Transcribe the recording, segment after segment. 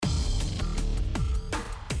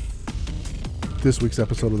This week's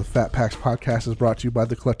episode of the Fat Packs Podcast is brought to you by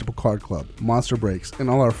the Collectible Card Club, Monster Breaks, and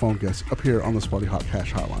all our phone guests appear on the Sparty Hot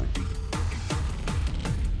Cash Hotline.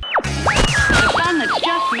 The fun that's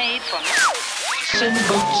just made from... Okay,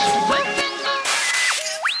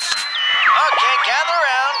 gather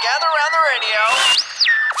around the radio.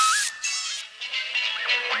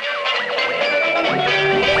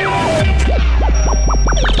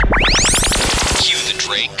 Cue the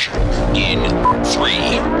Drake in 3,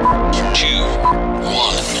 2,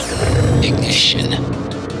 1. Ignition.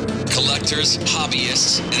 Collectors,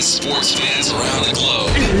 hobbyists, and sports fans around the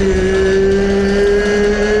globe.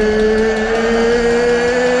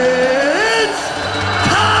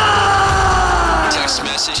 Text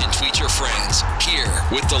message and tweet your friends. Here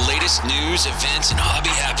with the latest news, events, and hobby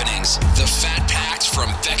happenings. The Fat Packs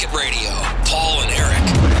from Beckett Radio. Paul and Eric.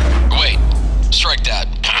 Wait, strike that.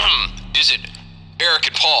 Is it Eric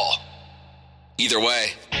and Paul? Either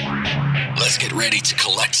way, let's get ready to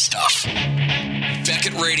collect stuff.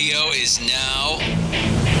 Beckett Radio is now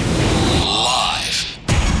live.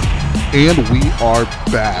 And we are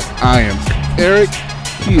back. I am Eric.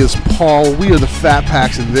 He is Paul. We are the Fat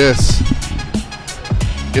Packs, and this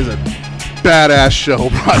is a badass show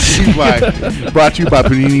brought to you by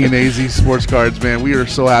Panini and AZ Sports Cards. Man, we are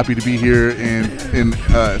so happy to be here in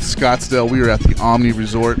Scottsdale. We are at the Omni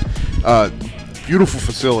Resort. Beautiful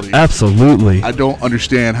facility. Absolutely. I don't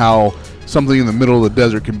understand how something in the middle of the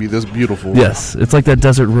desert can be this beautiful. Yes, it's like that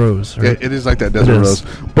desert rose, right? It is like that desert rose.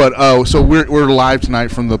 But so we're live tonight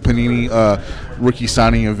from the Panini rookie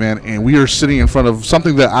signing event, and we are sitting in front of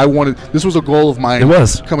something that I wanted. This was a goal of mine. It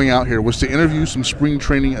was coming out here was to interview some spring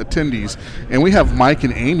training attendees, and we have Mike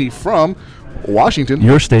and Amy from Washington,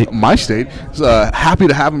 your state, my state. Happy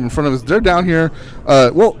to have them in front of us. They're down here.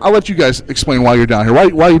 Well, I'll let you guys explain why you're down here.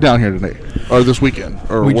 Why are you down here today or this weekend?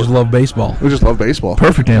 Or we just love baseball. We just love baseball.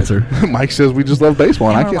 Perfect answer. Mike says we just love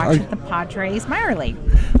baseball, and we're watching the Padres minor league.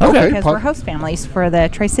 Okay, because we're host families for the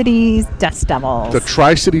Tri-Cities Dust Devils. The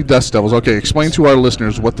Tri-City Dust Devils. Okay, explain to our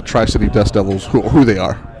listeners what the Tri-City Dust Devils, who they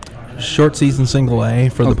are. Short season single A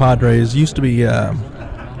for the Padres. Used to be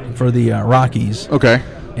for the Rockies. Okay.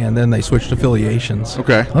 And then they switched affiliations.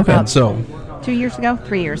 Okay. And so 2 years ago,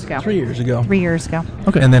 3 years ago. 3 years ago. 3 years ago.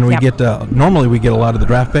 Okay. And then we get normally we get a lot of the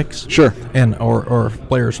draft picks. Sure. And or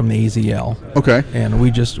players from the AZL. Okay. And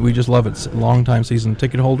we just love it. Long time season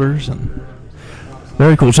ticket holders and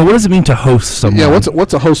very cool. So what does it mean to host someone? Yeah.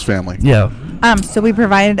 What's a host family? Yeah. So we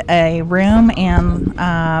provided a room and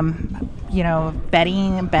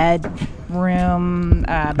bedding, bedroom, bathroom.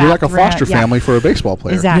 You're like a foster family for a baseball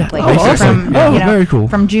player. Exactly. Yeah. Oh, awesome. Very cool.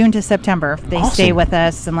 From June to September, they stay with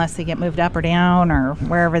us unless they get moved up or down or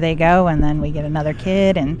wherever they go, and then we get another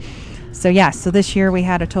kid. And so this year we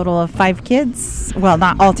had a total of 5 kids. Well,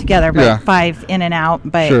 not all together, but 5 in and out.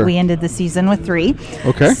 But we ended the season with 3.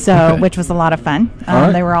 Okay. So which was a lot of fun.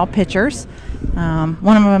 They were all pitchers.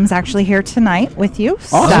 One of them is actually here tonight with you.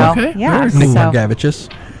 Awesome. So, okay. Yeah. Nick Margavicius.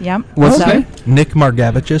 Yep. What's his name? Nick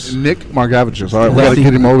Margavicius. Nick Margavicius. All right, we got to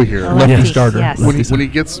get him over here. Lefty starter. Yes. When he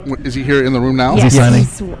gets, is he here in the room now? Yes, signing?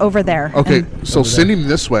 he's over there. Okay, so send him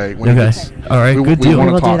this way. When he gets, All right. Good we deal. want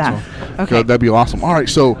to We'll talk do that. to him. Okay. That'd be awesome. All right,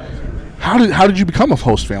 so how did you become a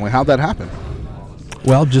host family? How'd that happen?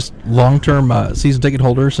 Well, just long-term season ticket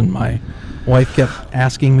holders, and my wife kept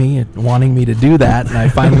asking me and wanting me to do that, and I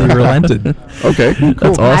finally relented. Okay, cool.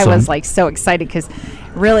 That's awesome. I was so excited because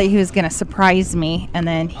really he was going to surprise me, and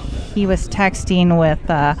then he was texting with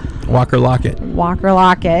Walker Lockett.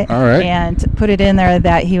 All right. And put it in there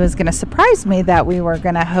that he was going to surprise me that we were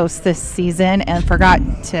going to host this season, and forgot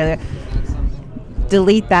to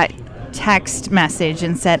delete that text message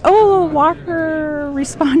and said, Walker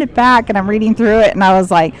responded back, and I'm reading through it, and I was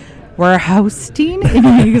like, we're hosting?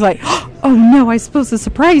 And he was like, oh no, I'm supposed to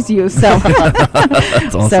surprise you. So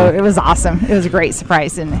That's awesome. So it was awesome. It was a great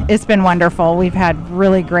surprise, and it's been wonderful. We've had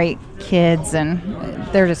really great kids, and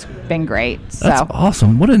they're just been great. That's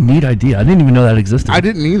awesome. What a neat idea. I didn't even know that existed. I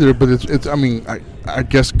didn't either, but it's I mean, I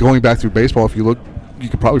guess going back through baseball, if you look, you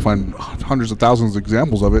could probably find hundreds of thousands of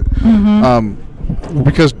examples of it. Mm-hmm.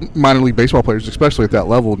 Because minor league baseball players, especially at that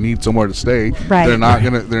level, need somewhere to stay. Right. They're not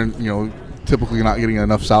typically not getting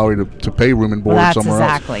enough salary to pay room and board somewhere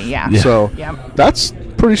else. Yeah. So Yep. that's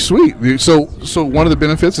pretty sweet. So one of the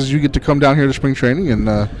benefits is you get to come down here to spring training and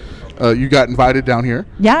You got invited down here.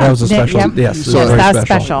 Yeah, That was a special. Yep. Yes, it was So- very that's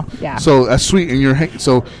special. Yeah. So that's sweet. And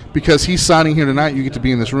so because he's signing here tonight, you get to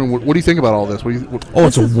be in this room. What do you think about all this? Oh,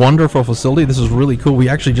 it's a wonderful facility. This is really cool. We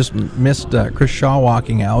actually just missed Chris Shaw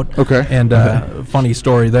walking out. Okay. And funny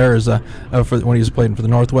story there is for when he was playing for the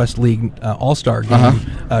Northwest League All-Star game,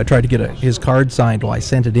 tried to get his card signed. Well, I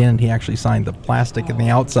sent it in. He actually signed the plastic in the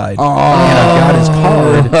outside. Oh. And I got his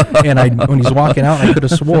card. And when he's walking out, I could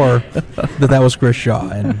have swore that was Chris Shaw.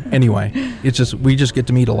 And anyway, it's just we just get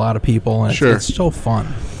to meet a lot of people, and Sure. it's so fun.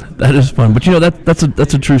 That is fun, but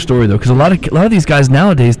that's a true story though, because a lot of these guys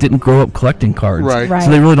nowadays didn't grow up collecting cards, Right. Right.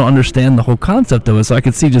 So they really don't understand the whole concept of it. So I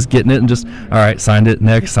could see just getting it and just all right, signed it,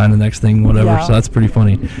 next, sign the next thing, whatever. Yeah. So that's pretty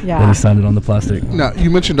funny Yeah. that he signed it on the plastic. Now,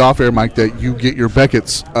 you mentioned off air, Mike, that you get your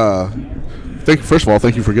Beckett's. First of all,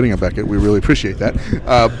 thank you for getting a Beckett. We really appreciate that.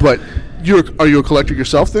 But are you a collector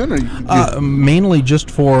yourself then? Or Mainly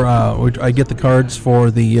just for I get the cards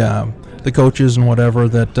for the coaches and whatever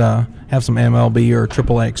that have some MLB or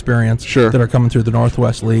AAA experience Sure. that are coming through the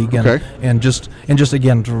Northwest League, and Okay. and just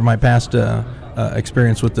again for my past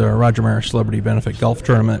experience with the Roger Maris Celebrity Benefit Golf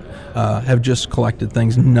Tournament, have just collected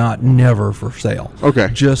things never for sale. Okay.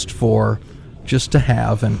 Just to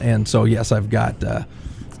have, and so yes, I've got.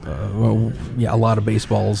 A lot of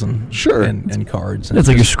baseballs and Sure. and cards. And It's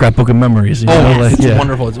like your scrapbook of memories. You know? Oh, like, it's yeah.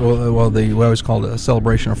 wonderful. It's, we always call it a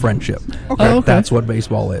celebration of friendship. Okay. Oh, okay. That's what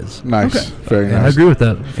baseball is. nice, very Yeah, I nice. agree with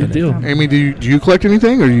that. Good deal. Amy, do you collect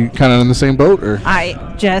anything? Or are you kind of in the same boat? Or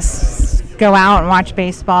I just go out and watch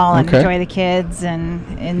baseball and Okay. enjoy the kids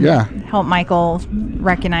and Yeah. help Michael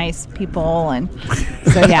recognize people, and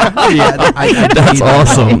so yeah. That's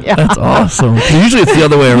awesome. Yeah. That's awesome. Usually it's the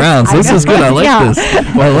other way around. So I this know. is good. I like Yeah. this.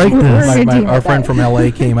 I like We're this. good team Our with friend that. from LA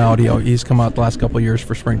came out. He's come out the last couple of years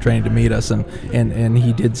for spring training to meet us, and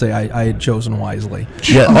he did say I had chosen wisely.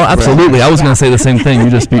 Yeah, oh, absolutely. I was going to say the same thing. You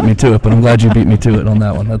just beat me to it, but I'm glad you beat me to it on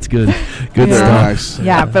that one. That's good. Good Yeah. Very stuff. nice.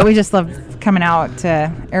 Yeah, but we just love coming out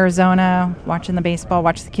to Arizona, watching the baseball,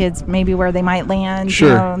 watch the kids, maybe where they might land,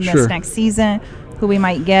 Sure, in sure. this next season, who we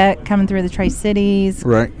might get coming through the Tri-Cities.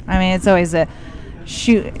 Right. I mean, it's always a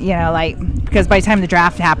shoot, because by the time the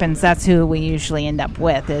draft happens, that's who we usually end up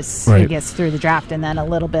with is who Right. gets through the draft, and then a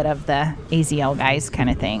little bit of the AZL guys kind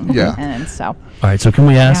of thing. Yeah. And so, All right, so can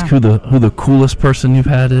we ask Yeah. who the coolest person you've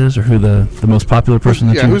had is, or who the most popular person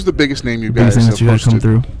that Yeah, you who's the biggest name you biggest guys thing have that you guys come hosted?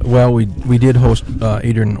 through? Well, we did host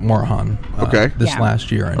Adrian Morahan Okay. this Yeah.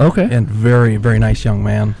 last year. And, Okay. And very, very nice young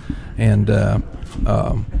man. And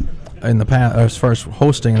in the past, as far as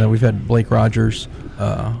hosting, then we've had Blake Rogers.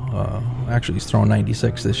 Actually, he's throwing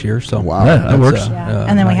 96 this year. So Wow. Yeah, that that's, works. yeah.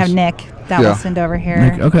 And then we have nice. Nick that Yeah. listened over here.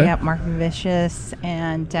 Nick, okay. Yep, Mark Vicious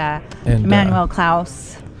and, And, Emmanuel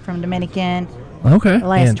Klaus from Dominican. Okay.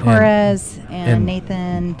 Elias And- Torres and, and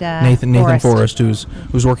Nathan Nathan Forrest, who's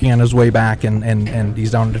working on his way back, and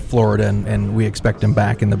he's down to Florida, and we expect him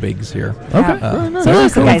back in the bigs here. Okay. So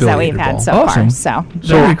those are the guys that we've had so Awesome. far. So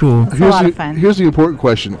Very yeah, cool. It's a lot of fun. Here's the important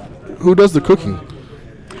question: who does the cooking?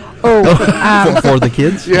 for the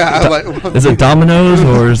kids. Yeah, Is it Domino's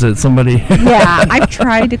or is it somebody? Yeah, I've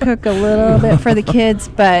tried to cook a little bit for the kids,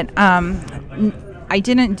 but I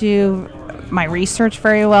didn't do my research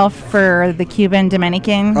very well for the Cuban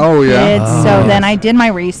Dominican Oh, yeah. kids. So then I did my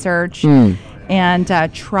research and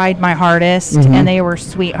tried my hardest, and they were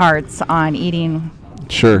sweethearts on eating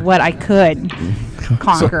sure. what I could So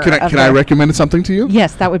conquer. can I recommend something to you?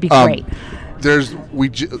 Yes, that would be Um, great. Was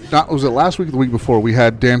it last week or the week before? We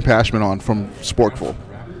had Dan Pashman on from Sporkful.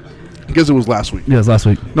 I guess it was last week. Yeah, it was last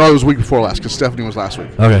week. No, it was the week before last because Stephanie was last week.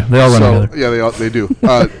 Okay, they all run So together. yeah, they do.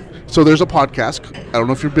 So there's a podcast. I don't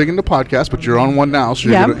know if you're big into podcasts, but you're on one now, so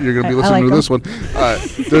Yep. you're gonna be I listening like to this one.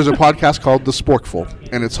 There's a podcast called The Sporkful,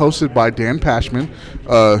 and it's hosted by Dan Pashman,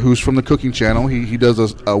 who's from the Cooking Channel. He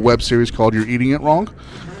does a web series called You're Eating It Wrong.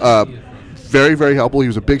 Very, very helpful. He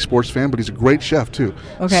was a big sports fan, but he's a great chef too.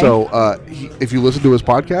 Okay. So if you listen to his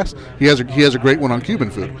podcast, he has a great one on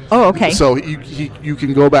Cuban food. Oh, okay. So you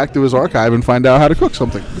can go back to his archive and find out how to cook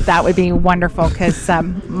something. That would be wonderful because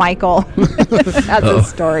Michael has a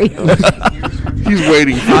story. He's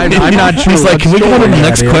waiting. I'm not sure. He's like, what can we go on to the story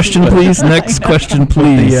next that is, question, but- please? Next question,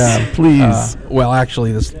 please. Please. Well,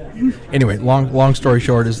 actually, anyway, long story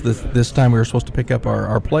short is this time we were supposed to pick up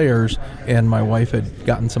our players, and my wife had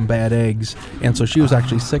gotten some bad eggs, and so she was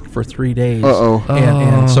actually sick for 3 days. Uh-oh.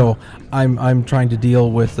 And so I'm trying to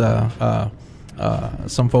deal with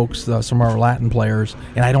some folks, some of our Latin players,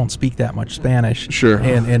 and I don't speak that much Spanish. Sure.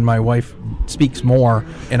 And my wife speaks more,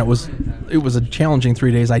 and it was a challenging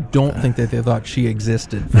 3 days. I don't think that they thought she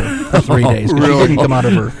existed for 3 days. 'Cause Really? She didn't come out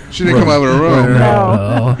of her. She didn't come out of her room.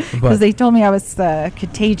 No, But- because they told me I was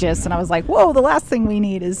contagious, and I was like, "Whoa, the last thing we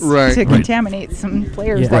need is Right. to Right. contaminate some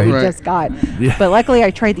players Yeah. that we Right. just got." Yeah. But luckily, I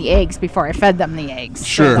tried the eggs before I fed them the eggs. so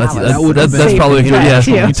Sure. that was would've That's been probably safe good. Yeah,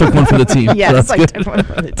 too. you took one for the team. Yes, so that's I good. took one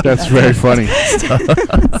for the team. That's very funny.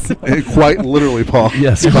 Quite literally, Paul.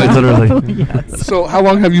 Yes, quite literally. Yes. So how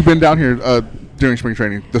long have you been down here during spring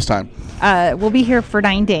training this time? We'll be here for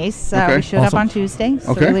 9 days. Okay. We showed Awesome. up on Tuesday,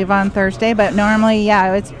 so Okay. we leave on Thursday. But normally,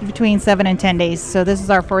 it's between 7 and 10 days. So this is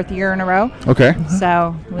our 4th year in a row. Okay.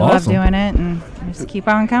 So we love Awesome. doing it, and just keep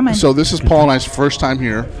on coming. So this is Paul and I's first time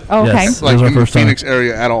here, okay. Yes. like This is our in the first time. Phoenix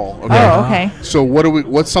area at all. Okay. Oh, okay. So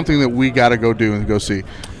what's something that we got to go do and go see?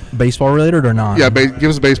 Baseball related or not? Yeah, give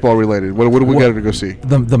us baseball related. What do we got to go see?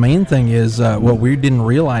 The main thing is what we didn't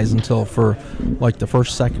realize until for like the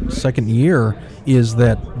first second year is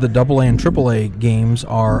that the AA and AAA games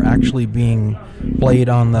are actually being played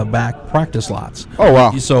on the back practice lots. Oh,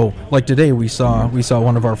 wow. So like today we saw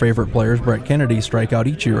one of our favorite players, Brett Kennedy, strike out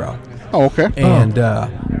Ichiro, Oh, okay.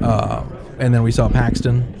 and then we saw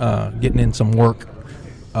Paxton getting in some work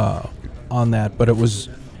on that. But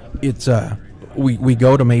we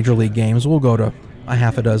go to major league games. We'll go to a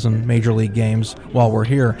half a dozen major league games while we're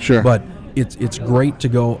here. Sure. But it's great to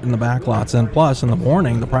go in the back lots, and plus in the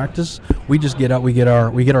morning, the practice, we just get out, we get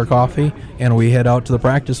our coffee, and we head out to the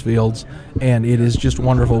practice fields, and it is just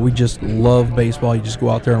wonderful. We just love baseball. You just go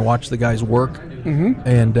out there and watch the guys work,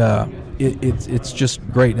 and it's just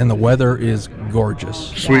great, and the weather is gorgeous.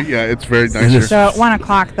 Sweet. Yeah, it's very nice here. So at 1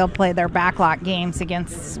 o'clock, they'll play their backlot games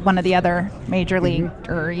against one of the other major league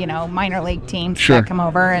or minor league teams Sure. that come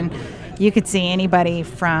over, and you could see anybody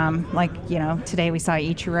from today we saw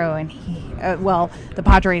Ichiro, and the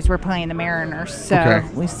Padres were playing the Mariners, so Okay.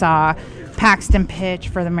 we saw Paxton pitch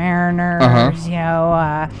for the Mariners.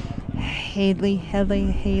 Uh-huh. Haley Hadley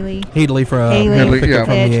for Hadley, pick yeah. up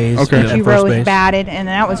from the A's. Okay. at Ichiro first was base. batted, and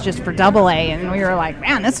that was just for AA, and we were like,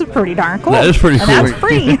 man, this is pretty darn cool. That is pretty and cool. that's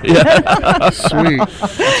free.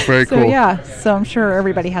 Sweet. That's very So cool. yeah, so I'm sure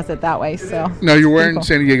everybody has it that way. So Now you're wearing cool.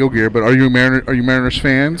 San Diego gear, but are you Mariners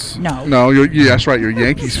fans? No. No, that's right. You're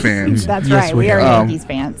Yankees fans. that's Yes, right. we We are are. Yankees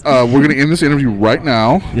fans. We're gonna end this interview right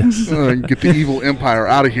now. Yes. Get the evil empire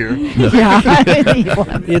out of here. Yeah.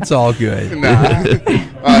 It's all good.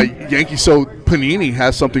 Nah. Yankees. So Panini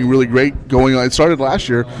has something really great going on. It started last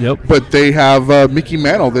year. Yep. But they have Mickey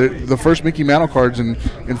Mantle. The first Mickey Mantle cards in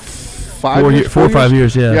 4 4 or 5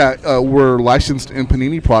 years, yeah. Yeah, were licensed in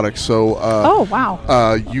Panini products. So. Oh wow.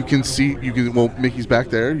 You can see. Mickey's back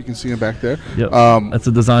there. You can see him back there. Yep. Um, That's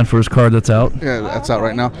a design for his card that's out. Yeah, that's out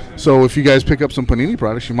right now. So if you guys pick up some Panini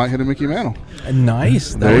products, you might hit a Mickey Mantle.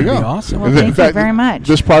 Nice. That There would you be go. awesome. Well, In thank you very much.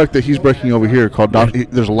 This product that he's breaking over here called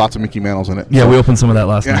there's lots of Mickey Mantles in it. Yeah, So- we opened some of that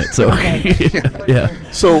last Yeah. night. So, yeah.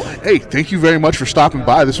 So hey, thank you very much for stopping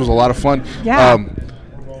by. This was a lot of fun. Yeah.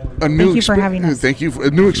 A new you for having us. Thank you.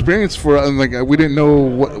 A new experience for we didn't know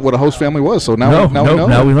what a host family was. So now we know.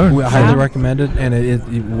 Now we learn. We highly recommend it,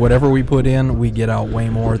 and whatever we put in, we get out way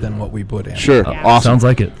more than what we put in. Sure. Yeah. Awesome. Sounds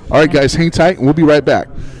like it. All right, guys, hang tight, and we'll be right back.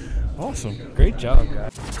 Awesome. Great job,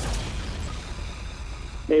 guys.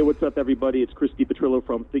 Hey, what's up, everybody? It's Chris DiPetrillo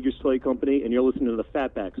from Figures Toy Company, and you're listening to the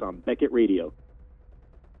Fatbacks on Beckett Radio.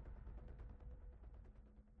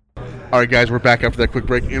 All right, guys, we're back after that quick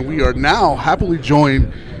break, and we are now happily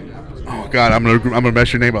joined. Oh God, I'm gonna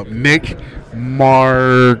mess your name up. Nick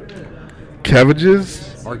Markaviches.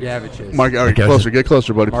 Margaviches. All right, get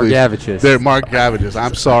closer, buddy, please. Margaviches. There, Markaviches.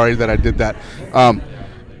 I'm sorry that I did that.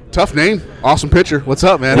 Tough name, awesome picture. What's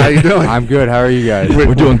up, man? How you doing? I'm good. How are you guys?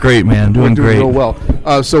 We're doing great, man. We're Doing doing great. real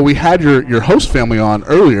well. So we had your host family on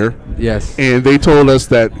earlier. Yes. And they told us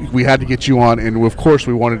that we had to get you on, and of course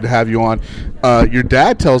we wanted to have you on. Your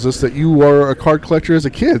dad tells us that you were a card collector as a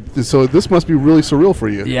kid, so this must be really surreal for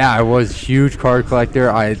you. Yeah, I was a huge card collector.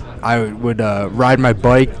 I would ride my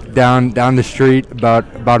bike down the street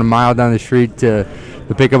about a mile down the street to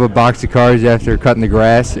pick up a box of cards after cutting the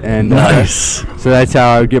grass, and Nice. so that's how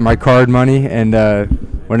I would get my card money. And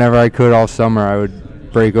whenever I could all summer, I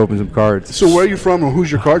would break open some cards. So where are you from, or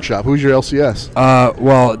who's your card shop? Who's your LCS?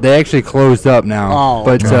 Well, they actually closed up now, Oh,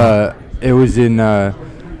 but it was in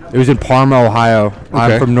Parma, Ohio. Okay.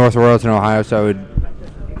 I'm from North Royalton, Ohio, so I would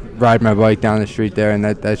ride my bike down the street there, and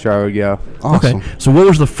that's where I would go. Awesome. Okay. So, what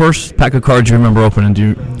was the first pack of cards you remember opening?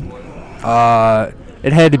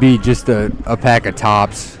 It had to be just a pack of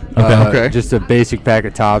Tops. Okay. Just a basic pack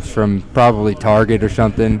of tops from probably Target or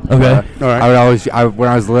something. Okay. All right. I would always, when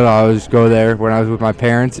I was little, I would go there when I was with my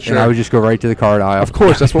parents, Sure. and I would just go right to the card aisle. Of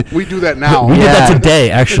course, that's what we do that now. We did that Yeah.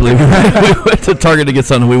 today, actually. We went to Target to get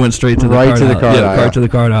something. We went straight to the Right card to the aisle. card Yeah, aisle. card to the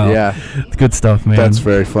card aisle. Yeah. Good stuff, man. That's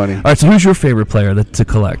very funny. All right, so who's your favorite player to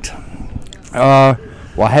collect? Well,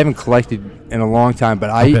 I haven't collected in a long time, but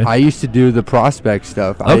Okay. I used to do the prospect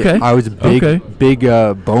stuff. Okay. I was a big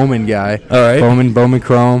Bowman guy. All right. Bowman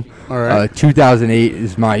Chrome. All right. 2008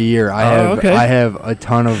 is my year. I have a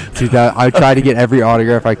ton of 2000. I tried to get every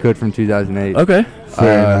autograph I could from 2008. Okay.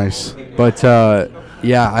 Very nice. But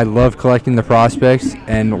yeah, I love collecting the prospects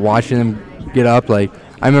and watching them get up. Like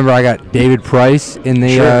I remember, I got David Price in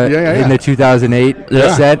the in the 2008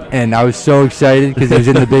 Yeah. set, and I was so excited because he was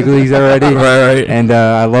in the big leagues already. Right. And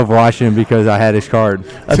I love watching him because I had his card.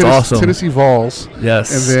 That's awesome. Tennessee Vols.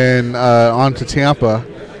 Yes. And then on to Tampa.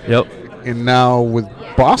 Yep. And now with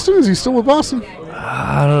Boston? Is he still with Boston?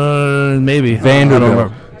 Maybe.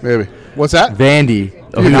 Vanderbilt. Maybe. What's that? Vandy.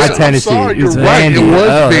 Oh, not I'm Tennessee. sorry, you're It's right. It Vandy. was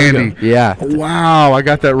Oh, there you Vandy. Yeah. Wow, I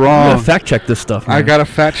got that We wrong. gotta fact check this stuff, man. I got a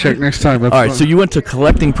fact check next time. All right, so you went to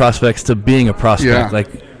collecting prospects to being a prospect. Yeah. Like,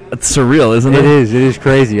 it's surreal, isn't it? It is. It is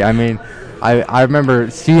crazy. I mean, I remember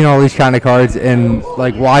seeing all these kind of cards and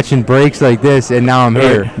like watching breaks like this, and now I'm Right.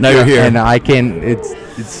 here. Now you're here. and I can't. It's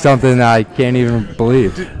something that I can't even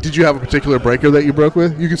believe. Did you have a particular breaker that you broke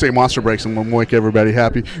with? You can say monster breaks and we'll make everybody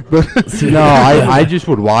happy. But No, I just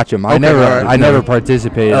would watch them. I Okay, never all right. I never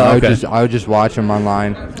participated. Oh, I would okay. I would just watch them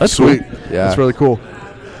online. That's sweet. Yeah. That's really cool.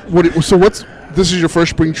 This is your first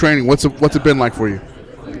spring training. What's it been like for you?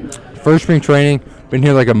 First spring training, been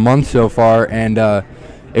here like a month so far, and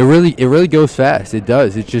it really goes fast. It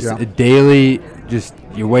does. It's just a daily. Just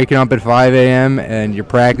you're waking up at 5 a.m. and you're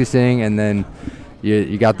practicing, and then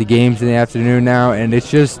you got the games in the afternoon now, and it's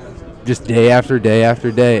just day after day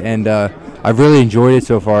after day, and I've really enjoyed it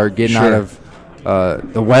so far. Getting out of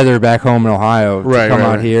the weather back home in Ohio to come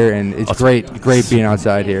out here, and it's great being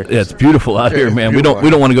outside here. Yeah, it's beautiful out here, man. We beautiful.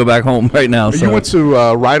 don't want to go back home right now. So. You went to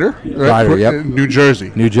Ryder? Right? Ryder, yep. New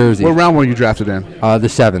Jersey. New Jersey. What round were you drafted in? The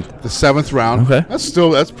 7th. The 7th round. Okay.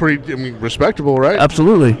 That's pretty respectable, right?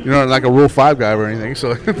 Absolutely. You're not like a Rule 5 guy or anything,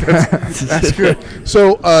 so that's good.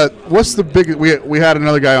 So what's the big? We had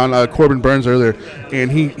another guy on Corbin Burns earlier, and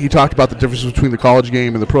he talked about the difference between the college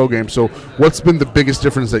game and the pro game. So what's been the biggest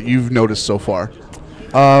difference that you've noticed so far?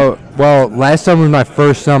 Well, last summer was my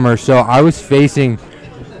first summer, so I was facing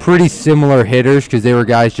pretty similar hitters because they were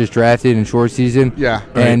guys just drafted in short season. Yeah.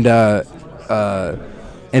 Right.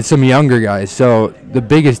 And some younger guys. So the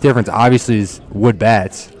biggest difference, obviously, is wood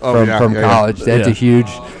bats from college. That's a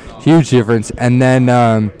huge difference. And then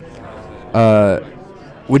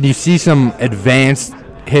when you see some advanced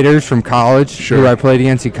hitters from college who I played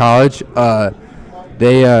against in college,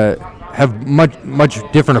 they have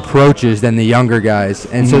much different approaches than the younger guys,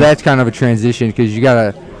 and so that's kind of a transition because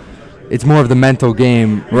it's more of the mental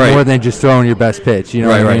game more than just throwing your best pitch. You know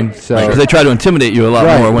what I mean? So because they try to intimidate you a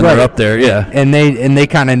lot more when they're up there. Yeah, and they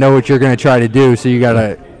kind of know what you're going to try to do, so you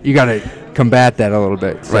gotta combat that a little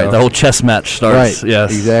bit. So. Right, the whole chess match starts. Right.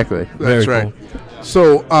 Yes, Exactly. That's right. Cool.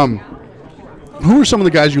 So, who are some of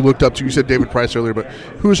the guys you looked up to? You said David Price earlier, but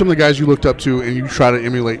who are some of the guys you looked up to and you try to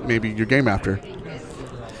emulate maybe your game after?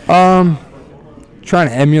 Trying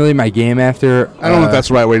to emulate my game after. I don't know if that's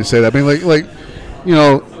the right way to say that. I mean, like you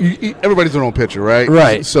know, everybody's their own pitcher, right?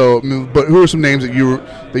 Right. So, but who are some names that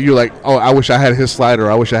you're like, oh, I wish I had his slider,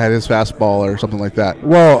 or I wish I had his fastball, or something like that?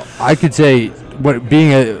 Well, I could say,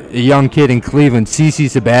 being a young kid in Cleveland, CC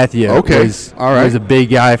Sabathia was a big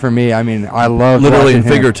guy for me. I mean, I love literally and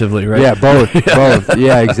him. figuratively, right? Yeah, both.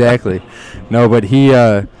 Yeah, exactly. No, but he,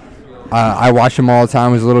 I watched him all the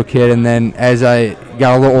time as a little kid, and then as I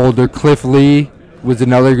got a little older, Cliff Lee was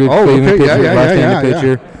another good Cleveland pitcher, left-handed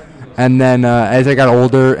pitcher. And then as I got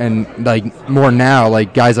older and like more now,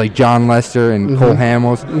 like guys like John Lester and Cole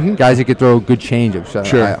Hamels, guys that could throw good changeups. So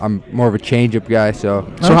I'm more of a changeup guy.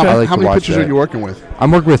 So I like how to many watch pitchers that. are you working with? I'm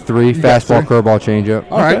working with 3: fastball, curveball, changeup.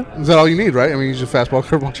 All right, is that all you need? Right? I mean, you just fastball,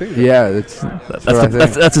 curveball, changeup. Yeah,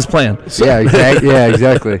 that's his plan. Yeah, exactly. Yeah,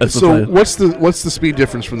 exactly. So what's the speed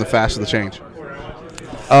difference from the fast to the change?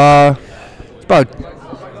 It's about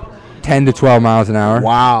 10 to 12 miles an hour.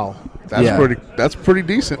 Wow. That's pretty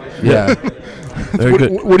decent. Yeah.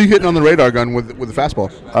 What are you hitting on the radar gun with the fastball?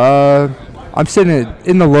 I'm sitting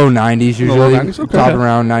in the low 90s usually. Low 90s? Okay. Top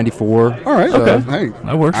around 94. All right. So, Okay. Hey,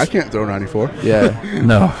 that works. I can't throw 94. Yeah.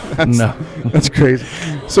 No. That's crazy.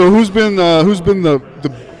 So who's been the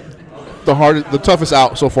hardest, the toughest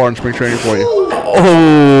out so far in spring training for you?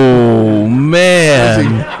 Oh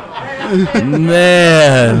man.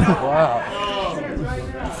 Man.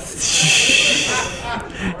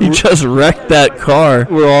 just wrecked that car.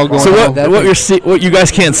 We're all going. So home. what you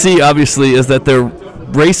guys can't see, obviously, is that they're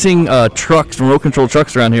racing trucks, remote control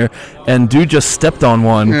trucks around here, and dude just stepped on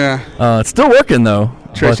one. Yeah. It's still working though.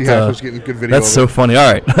 Tracy but, Hack was getting good video. That's of so it. funny.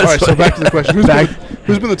 All right. All right. So back to the question: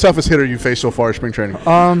 who's been the toughest hitter you faced so far at spring training?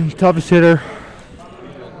 Toughest hitter.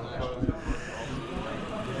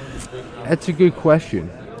 That's a good question.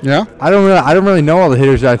 Yeah. I don't really know all the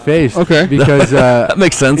hitters I faced. Okay. Because that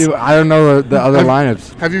makes sense. I don't know the other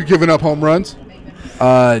lineups. Have you given up home runs?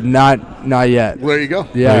 Not yet. Well, there you go.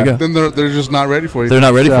 Yeah. There you go. Then they're just not ready for you. They're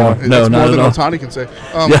not ready So, for it. No, That's not more at than all. Otani can say.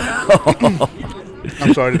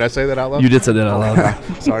 I'm sorry. Did I say that out loud? You did say that out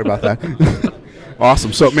loud. Sorry about that.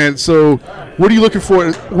 Awesome. So, man, what are you looking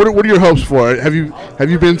for? What are your hopes for? Have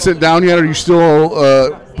you been sent down yet? Are you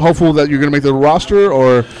still hopeful that you're going to make the roster,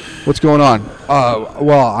 or what's going on?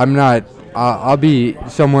 Well, I'm not. I'll be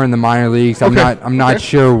somewhere in the minor leagues. I'm Okay. not Okay.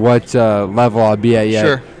 sure what level I'll be at yet.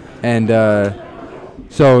 Sure. And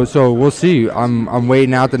so we'll see. I'm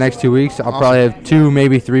waiting out the next 2 weeks. I'll probably have 2,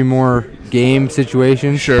 maybe 3 more game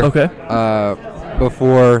situations. Sure. Okay.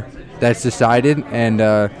 Before that's decided, and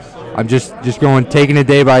I'm just taking it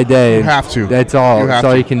day by day. You have to. That's all. You have That's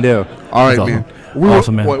all to. you can do. All right, That's man.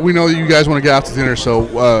 Awesome, man. We know that you guys want to get out to dinner, so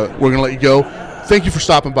we're going to let you go. Thank you for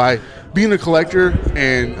stopping by. Being a collector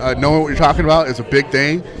and knowing what you're talking about is a big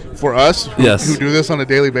thing for us who do this on a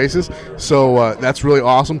daily basis. So that's really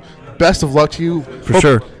awesome. Best of luck to you. For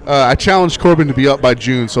sure. I challenged Corbin to be up by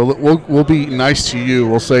June, so we'll be nice to you.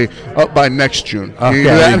 We'll say up by next June. Okay. You do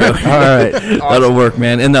that? All right. That'll work,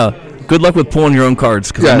 man. And good luck with pulling your own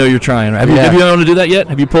cards, because Yeah. I know you're trying. Have you Yeah. been able to do that yet?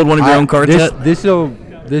 Have you pulled one of your own cards yet? This will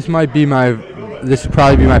probably be my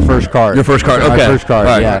first card. Your first card, My okay. first card,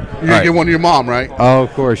 All right. yeah. You're going to get one to your mom, right? Oh,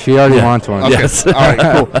 of course. She already wants one. Okay. Yes. All right,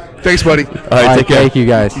 cool. Thanks, buddy. All right, take care. Thank you,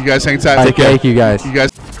 guys. You guys hang tight. All right, Take care. thank you, guys. You guys.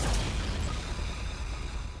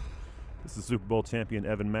 This is Super Bowl champion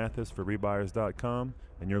Evan Mathis for Rebuyers.com,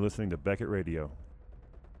 and you're listening to Beckett Radio.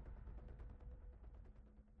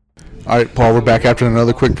 All right, Paul, we're back after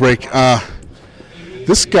another quick break.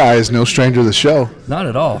 This guy is no stranger to the show. Not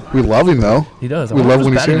at all. We love him, though. He does. We I love wonder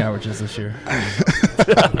when what he's his batting here. averages this year.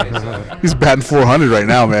 He's batting 400 right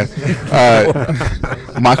now, man.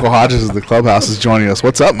 Michael Hodges of the clubhouse is joining us.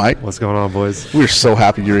 What's up, Mike? What's going on, boys? We're so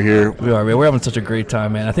happy you're here. We are, man. We're having such a great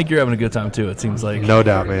time, man. I think you're having a good time, too, it seems like. No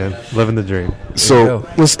doubt, man. Living the dream. So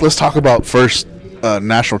let's talk about first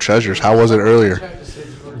National Treasures. How was it earlier?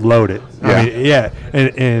 Loaded. Yeah. I mean, yeah.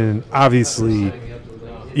 And obviously,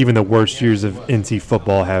 even the worst years of NC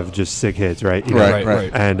football have just sick hits, right? You know?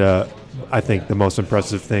 Right. And I think the most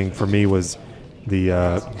impressive thing for me was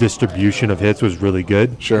the distribution of hits was really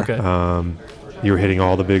good. Sure. Okay. You were hitting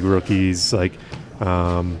all the big rookies, like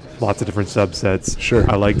lots of different subsets. Sure.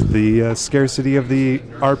 I liked the scarcity of the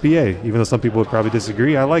RPA, even though some people would probably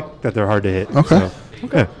disagree. I like that they're hard to hit. Okay. So,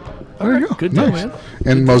 yeah. There you go. Good deal, man.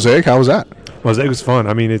 And Mosaic, how was that? Mosaic was fun.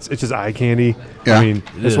 I mean, it's just eye candy. Yeah. I mean,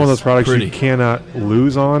 It it's one of is those products pretty. you cannot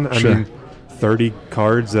lose on. I Sure. mean, 30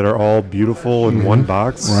 cards that are all beautiful in one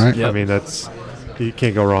box. Right. I Yep. mean, you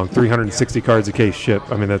can't go wrong. 360 cards a case ship.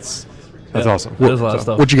 I mean, that's awesome. There's a lot of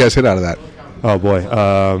stuff. What'd you guys hit out of that? Oh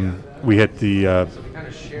boy, we hit the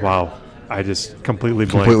wow. I just completely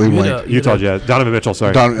blanked. Completely You hit blanked. a- you Utah hit a- Jazz. Donovan Mitchell,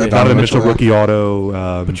 sorry. Donovan Donovan Mitchell, Mitchell, rookie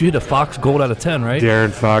auto. But you hit a Fox Gold out of 10, right?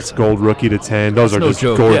 Darren Fox, gold rookie to 10. Those That's are no just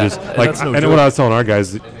joke. gorgeous. Yeah, Like, that's no and joke. what I was telling our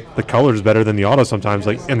guys, the color is better than the auto sometimes.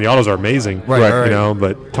 Like, and the autos are amazing. Right, right. You know,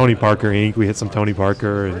 but Tony Parker Inc. We hit some Tony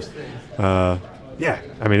Parker, and yeah,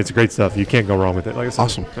 I mean, it's great stuff. You can't go wrong with it. Like I said,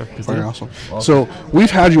 Awesome. Yeah. Very awesome. So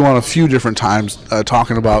we've had you on a few different times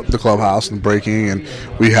talking about the clubhouse and breaking, and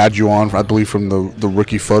we had you on, I believe, from the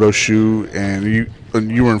rookie photo shoot, and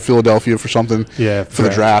you were in Philadelphia for something Yeah, for the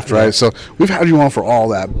draft, draft, right? yeah. So we've had you on for all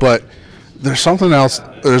that, but there's something else.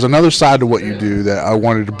 There's another side to what you do that I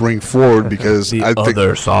wanted to bring forward because I think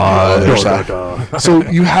other side. the other side. So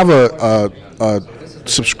you have a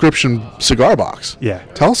subscription cigar box. Yeah.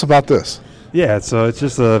 Tell us about this. Yeah, so it's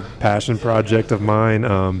just a passion project of mine.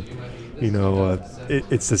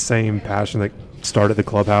 It's the same passion that started the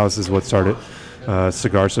clubhouse is what started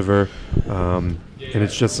Cigar Saver. And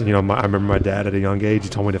it's just, I remember my dad at a young age, he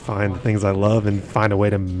told me to find the things I love and find a way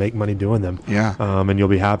to make money doing them. Yeah. And you'll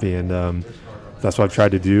be happy. And that's what I've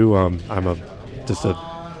tried to do. I'm just a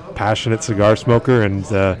passionate cigar smoker. And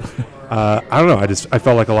I don't know, I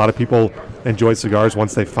felt like a lot of people enjoy cigars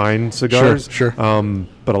once they find cigars. Sure.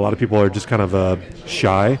 But a lot of people are just kind of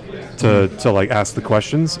shy to like ask the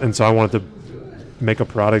questions. And so I wanted to make a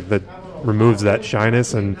product that removes that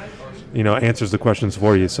shyness and answers the questions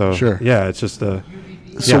for you. So Sure. yeah, it's just So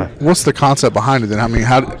what's the concept behind it then? I mean,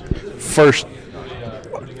 first,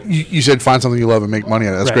 you said find something you love and make money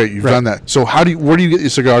at it. That's Right, great. You've right. done that. So where do you get your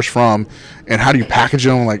cigars from, and how do you package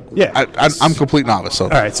them? Like, Yeah. I'm complete novice. So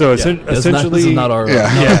All right, so This essentially, is not our,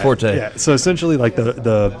 Yeah. not our forte. Yeah. So essentially, like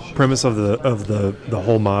the premise of the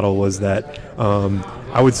whole model was that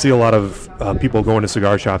I would see a lot of people go into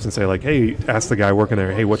cigar shops and say like, "Hey, ask the guy working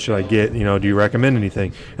there, hey, what should I get? You know, do you recommend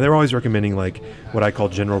anything?" And they're always recommending like what I call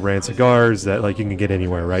general brand cigars that like you can get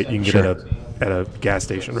anywhere, right? You can get at a gas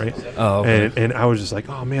station, right? Oh, okay. And I was just like,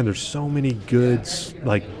 oh man, there's so many good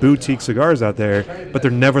like boutique cigars out there, but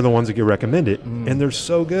they're never the ones that get recommended, and they're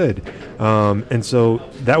so good. And so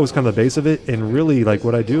that was kind of the base of it. And really, like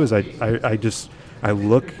what I do is I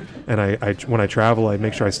look, and I when I travel, I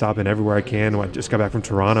make sure I stop in everywhere I can. I just got back from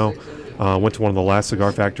Toronto. Went to one of the last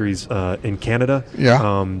cigar factories in Canada,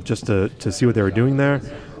 just to see what they were doing there.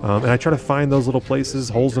 And I try to find those little places,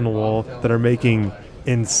 holes in the wall, that are making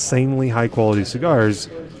insanely high quality cigars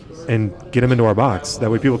and get them into our box. That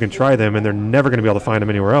way people can try them, and they're never going to be able to find them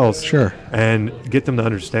anywhere else. Sure. And get them to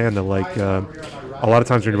understand that, like, a lot of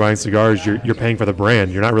times when you're buying cigars, you're paying for the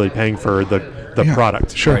brand. You're not really paying for the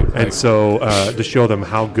product. Sure. Right, And so to show them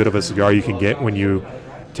how good of a cigar you can get when you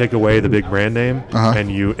take away the big brand name and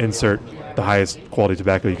you insert the highest quality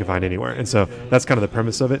tobacco you can find anywhere. And so that's kind of the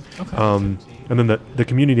premise of it. And then the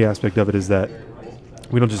community aspect of it is that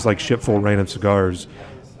we don't just like ship full random cigars.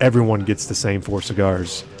 Everyone gets the same 4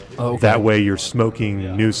 cigars. Oh, okay. That way you're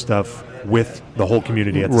smoking new stuff with the whole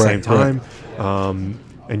community at the same time.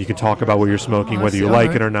 And you can talk about what you're smoking, whether you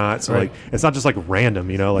like it or not. So like, it's not just like random,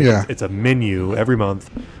 you know, like it's a menu every month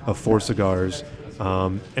of 4 cigars.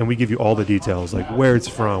 And we give you all the details, like where it's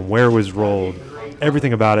from, where it was rolled,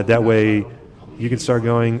 everything about it. That way you can start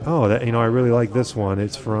going, oh, that, you know, I really like this one.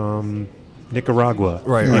 It's from Nicaragua,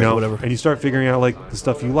 you know, whatever. and you start figuring out like the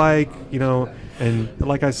stuff you like, you know, and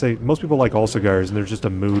like I say, most people like all cigars, and there's just a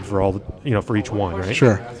mood for all the, you know, for each one, right?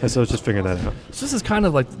 Sure. And so it's just figuring that out. So this is kind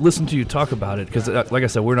of like listen to you talk about it because, like I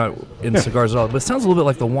said, we're not in cigars at all, but it sounds a little bit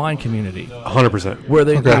like the wine community, 100%. where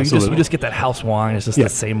they you Absolutely. just get that house wine. It's just the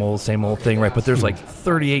same old thing, right? But there's like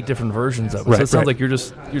 38 different versions of it. So it sounds like you're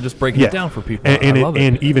just breaking it down for people. And I love it.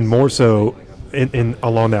 And even more so, in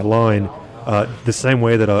along that line. The same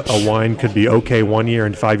way that a wine could be okay 1 year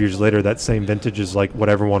and 5 years later that same vintage is like what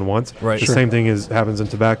everyone wants. Right. The same thing happens in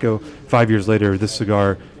tobacco. 5 years later, this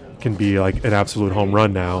cigar can be like an absolute home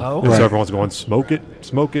run now. Oh, And so everyone's going, smoke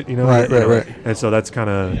it, you know. Right. And so that's kind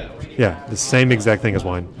of the same exact thing as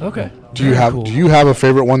wine. Okay. Do you have a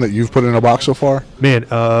favorite one that you've put in a box so far? Man,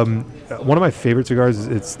 one of my favorite cigars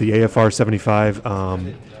it's the AFR 75.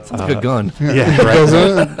 Sounds like a gun. Yeah,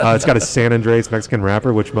 right. It's got a San Andres Mexican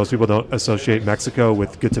wrapper, which most people don't associate Mexico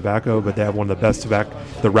with good tobacco, but they have one of the best tobacco.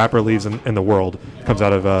 The wrapper leaves in the world comes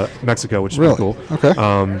out of Mexico, which is Really? pretty cool.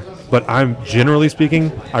 Okay. But I'm generally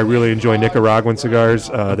speaking, I really enjoy Nicaraguan cigars.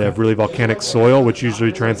 They have really volcanic soil, which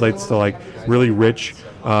usually translates to like really rich,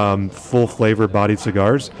 full flavor bodied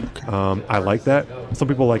cigars. I like that. Some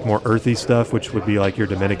people like more earthy stuff, which would be like your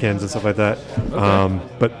Dominicans and stuff like that.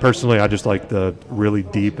 But personally, I just like the really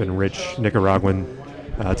deep and rich Nicaraguan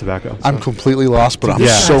tobacco. I'm completely lost, but I'm Yeah.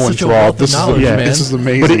 so Such a enthralled. wealth of knowledge, man. This is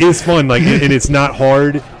amazing. But it is fun, like, and it's not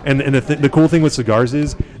hard. And the cool thing with cigars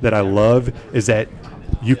is that I love is that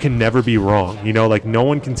you can never be wrong. You know, like no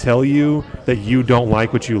one can tell you that you don't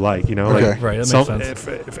like what you like. You know, Okay. like Right, that makes sense.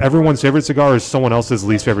 If everyone's favorite cigar is someone else's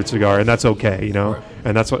least favorite cigar, and that's okay. You know,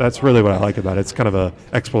 and that's really what I like about it. It's kind of a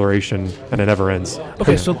exploration, and it never ends.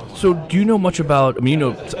 Okay, so do you know much about? I mean,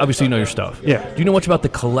 you know, obviously you know your stuff. Yeah. Do you know much about the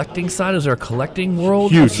collecting side? Is there a collecting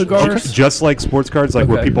world Huge of cigars? just like sports cards, like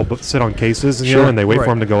where Okay. people sit on cases and, you Sure. know, and they wait Right.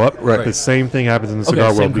 for them to go up. Right. The same thing happens in the Okay, cigar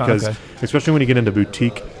same world kind, because, okay. especially when you get into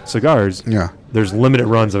boutique cigars, Yeah. there's limited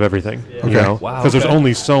runs of everything. You Okay. know, Wow, because okay. there's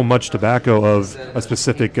only so much tobacco of a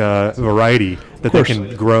specific variety that they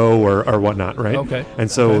can grow or whatnot, right? Okay. And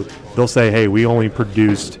so they'll say, hey, we only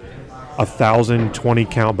produced 1,000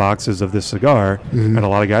 20-count boxes of this cigar, and a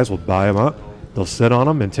lot of guys will buy them up. They'll sit on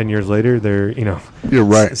them, and 10 years later, they're You're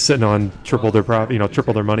right. sitting on triple their profit,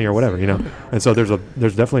 triple their money or whatever, And so there's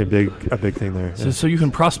definitely a big thing there. Yeah. So you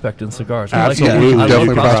can prospect in cigars. Absolutely, I like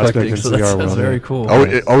definitely prospecting. prospect in So cigar that's world, very yeah. cool. Are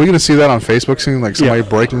we going to see that on Facebook soon? Like somebody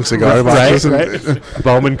breaking cigar boxes? right.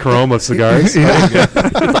 Bowman Chrome of cigars.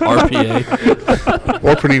 RPA.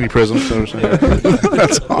 Or Panini Prism. So to say.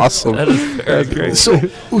 That's awesome. That is very great. So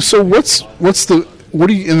what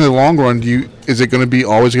do you in the long run? Is it going to be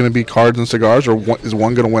always going to be cards and cigars, or is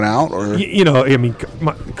one going to win out? Or I mean,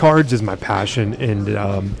 cards is my passion, and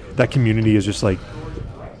that community is just like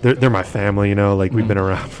they're my family. Like we've been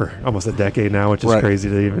around for almost a decade now, which is Right. crazy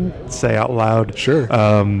to even say out loud. Sure.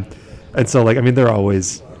 And so, like, I mean, they're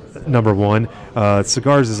always number one.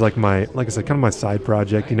 Cigars is like I said, kind of my side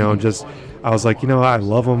project. You know, I was like, I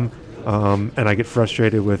love them, and I get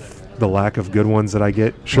frustrated with the lack of good ones that I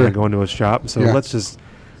get when I go into a shop. So let's just,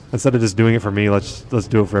 instead of just doing it for me, let's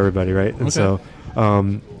do it for everybody, right? And so,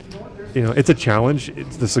 it's a challenge.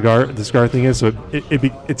 It's the cigar thing is, so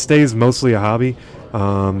it stays mostly a hobby.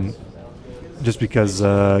 Just because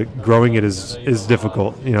growing it is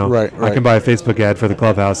difficult, Right. I can buy a Facebook ad for the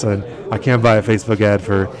clubhouse, and I can't buy a Facebook ad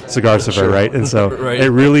for Cigar Saver, right? And so it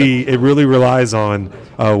really relies on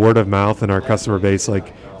word of mouth and our customer base,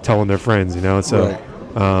 like telling their friends, So,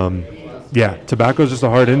 tobacco is just a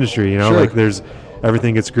hard industry, Like there's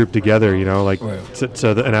everything gets grouped together,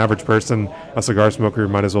 to an average person, a cigar smoker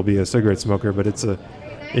might as well be a cigarette smoker, but it's a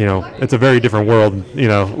very different world,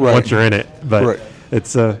 once you're in it. But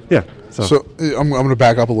it's So I'm going to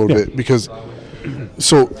back up a little bit because,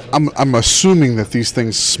 I'm assuming that these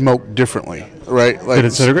things smoke differently, right?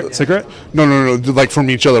 Like cigarette? No, like from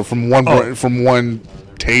each other, from one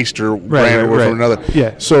taste or brand or from another.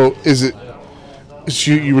 Yeah. So is it?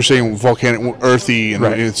 You were saying volcanic, earthy,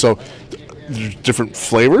 and so there's different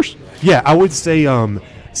flavors. Yeah, I would say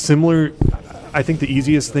similar. I think the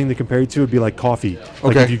easiest thing to compare it to would be like coffee.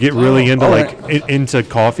 Like if you get really into into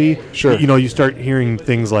coffee, sure. You start hearing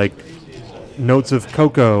things like notes of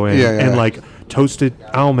cocoa and like toasted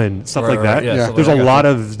almond, stuff like that. There's a lot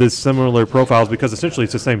of the similar profiles because essentially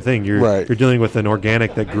it's the same thing. You're dealing with an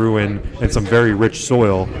organic that grew in some very rich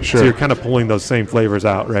soil. Sure. So you're kind of pulling those same flavors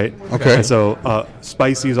out, right? Okay. And so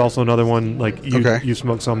spicy is also another one. Like you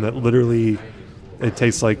smoke some that literally it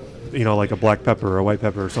tastes like like a black pepper or a white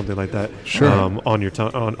pepper or something like that. Sure. On your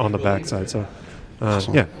tongue, on the backside. So,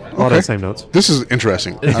 awesome. A lot of the same notes. This is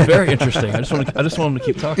interesting. It's very interesting. I just want them to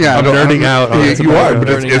keep talking. Yeah, I'm nerding out. You are, but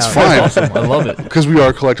it's fine. Awesome. I love it because we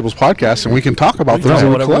are a collectibles podcast and we can talk about things that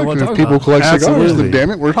we collect. And if people collect cigars, then damn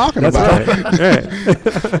it, we're talking about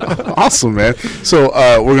it. Awesome, man. So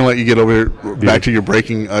we're gonna let you get over here back to your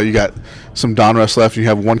breaking. You got some Donruss left. You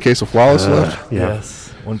have one case of Flawless left. Yes.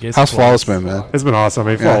 How's Flawless been, man? It's been awesome.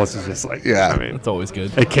 I mean, Flawless is just like, it's always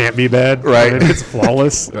good. It can't be bad, right? I mean, it's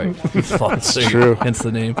flawless, right? It's flawless. That's true. Hence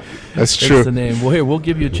the name. That's true. Hence the name. Well, here we'll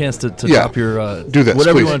give you a chance to drop your do this,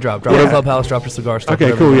 whatever please. you want to drop. Drop your clubhouse, drop your cigar stuff.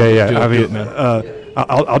 Okay, cool. Yeah. I mean,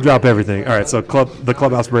 I'll drop everything. All right, so the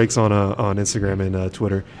Clubhouse breaks on Instagram and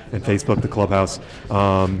Twitter and Facebook. The Clubhouse,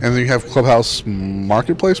 and then you have Clubhouse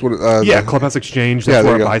Marketplace. Clubhouse Exchange. That's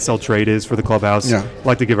where our buy sell trade is for the Clubhouse. Yeah,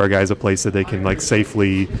 like to give our guys a place that they can like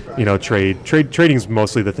safely, trade. Trading is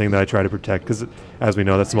mostly the thing that I try to protect because, as we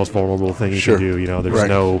know, that's the most vulnerable thing you can do. There's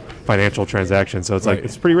no financial transaction, so it's like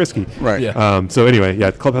it's pretty risky. Right. Yeah. So anyway,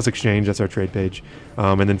 Clubhouse Exchange. That's our trade page.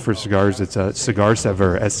 And then for cigars, it's Cigar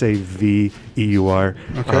Saver, SAVEUR.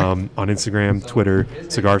 Okay. On Instagram, Twitter,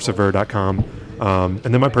 cigarsaver.com. And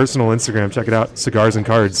then my personal Instagram, check it out, Cigars and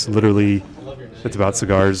Cards. Literally, it's about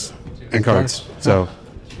cigars and cards. So,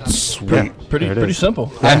 sweet. Pretty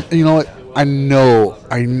simple. And you know what? I know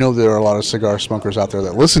there are a lot of cigar smokers out there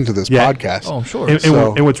that listen to this podcast. Oh, I'm sure.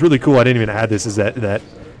 And what's really cool, I didn't even add this, is that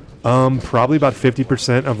probably about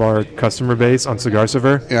 50% of our customer base on Cigar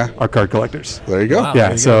Saver are card collectors. There you go. Wow,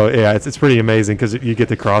 it's pretty amazing because you get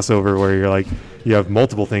the crossover where you're like, you have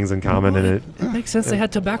multiple things in common, and it makes sense. They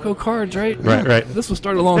had tobacco cards, right? Right. This was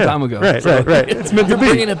started a long time ago. Right. It's meant to be.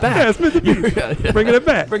 Bringing it back. Yeah, it's meant to be. Bringing it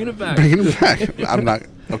back. Bringing it back. I'm not.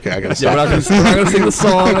 Okay, I gotta stop. We're not going to sing the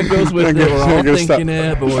song that goes with it. We're all thinking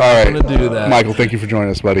it, but we're not going to do that. Michael, thank you for joining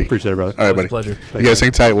us, buddy. Appreciate it, brother. All right, buddy. Pleasure. You guys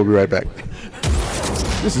hang tight. We'll be right back.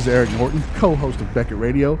 This is Eric Norton, co-host of Beckett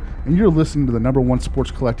Radio, and you're listening to the #1 sports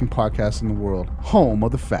collecting podcast in the world, home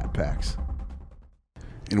of the Fat Packs.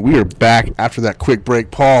 And we are back after that quick break.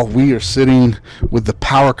 Paul, we are sitting with the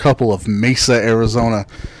power couple of Mesa, Arizona,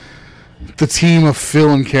 the team of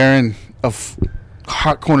Phil and Karen of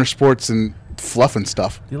Hot Corner Sports and Fluff and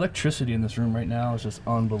Stuff. The electricity in this room right now is just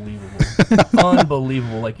unbelievable.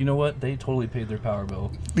 Unbelievable. Like, you know what? They totally paid their power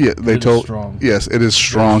bill. Yeah, they told. Strong. Yes, it is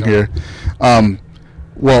strong here.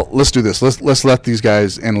 Well, let's do this. Let's let these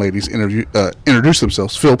guys and ladies introduce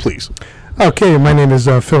themselves. Phil, please. Okay, my name is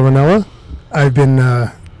Phil Ranella. I've been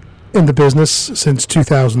in the business since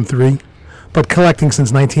 2003, but collecting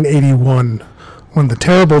since 1981, when the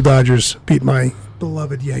terrible Dodgers beat my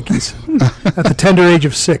beloved Yankees at the tender age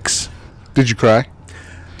of 6. Did you cry?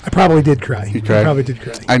 I probably did cry. You cried? I probably did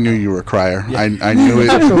cry. I knew you were a crier. Yeah. I knew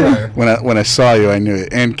it when I saw you. I knew it.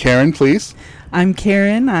 And Karen, please. I'm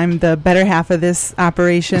Karen. I'm the better half of this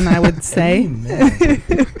operation, I would say.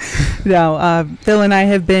 No, Phil and I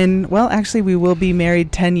have been, well, actually, we will be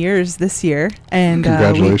married 10 years this year. And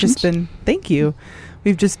Congratulations. we've just been, thank you.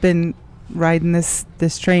 We've just been riding this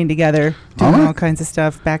train together, doing all kinds of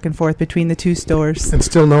stuff back and forth between the two stores. And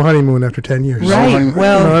still no honeymoon after 10 years. Right.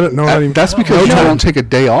 Well, no honeymoon. That's because you don't take a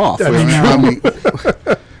day off. I mean,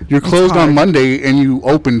 you're closed on Monday, and you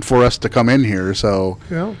opened for us to come in here. So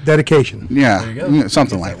dedication. Yeah,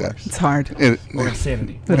 something like that. It's hard. Or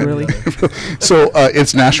insanity. Literally. So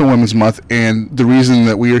it's National Women's Month, and the reason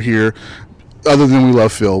that we are here, other than we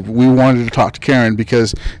love Phil, we wanted to talk to Karen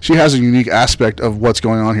because she has a unique aspect of what's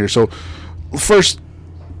going on here. So first,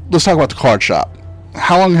 let's talk about the card shop.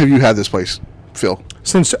 How long have you had this place, Phil?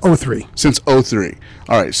 Since 03. Since 03.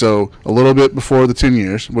 All right, so a little bit before the 10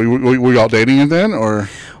 years. Were you all dating it then, or?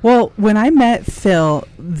 Well, when I met Phil,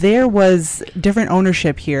 there was different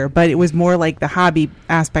ownership here, but it was more like the hobby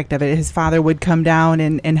aspect of it. His father would come down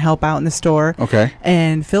and help out in the store. Okay.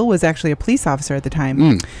 And Phil was actually a police officer at the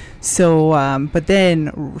time. So, but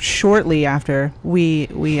then shortly after,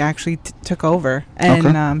 we actually took over,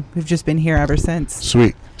 and we've just been here ever since.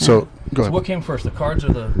 Sweet. So, go ahead. So what came first, the cards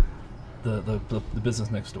or the business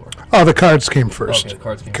next door? Oh, the cards came first. Okay, the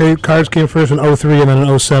cards came first. Cards came first in 03, and then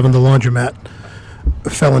in 07, the laundromat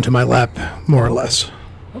fell into my lap, more or less.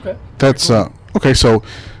 Okay. That's okay. So,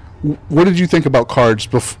 what did you think about cards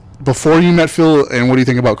before you met Phil, and what do you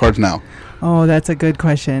think about cards now? Oh, that's a good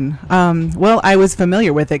question. Well, I was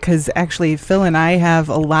familiar with it because actually Phil and I have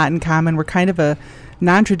a lot in common. We're kind of a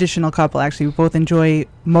non-traditional couple, actually. We both enjoy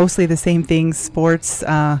mostly the same things, sports,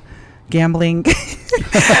 gambling,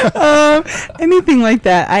 anything like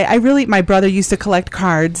that. I really, my brother used to collect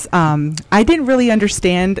cards. I didn't really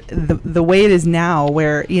understand the way it is now,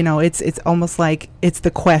 where it's almost like it's the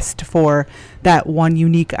quest for that one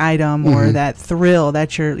unique item or that thrill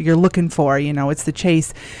that you're looking for. It's the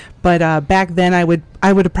chase. But back then, I would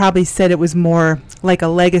have probably said it was more like a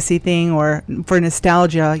legacy thing or for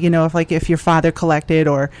nostalgia. If your father collected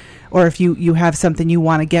or if you have something you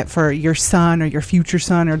want to get for your son or your future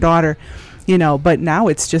son or daughter. But now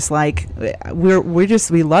it's just like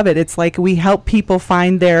we love it. It's like we help people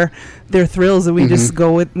find their thrills, and we just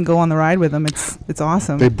go on the ride with them. It's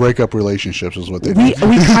awesome. They break up relationships, is what they do.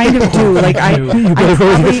 We kind of do. Like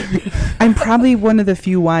I'm probably one of the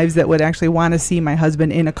few wives that would actually want to see my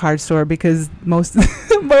husband in a card store because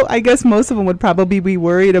I guess most of them would probably be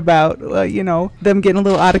worried about them getting a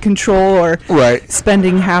little out of control or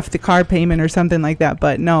spending half the car payment or something like that.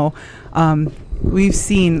 But no. We've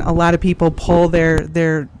seen a lot of people pull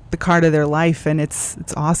the card of their life, and it's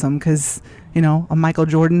awesome because a Michael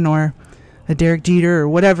Jordan or a Derek Jeter or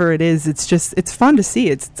whatever it is, it's fun to see.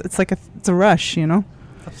 It's like it's a rush,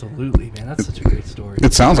 Absolutely, man. That's such a great story.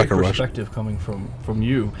 It sounds like a rush. Perspective coming from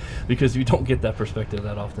you, because you don't get that perspective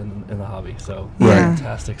that often in the hobby. So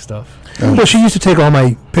fantastic stuff. Well, she used to take all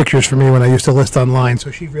my pictures for me when I used to list online, so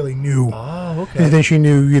she really knew. Oh, okay. And then she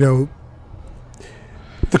knew,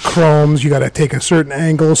 the chromes, you got to take a certain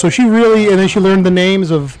angle. So she really, and then she learned the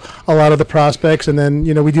names of a lot of the prospects. And then,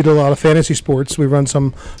 we did a lot of fantasy sports. We run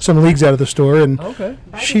some leagues out of the store. And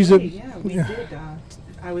she's did.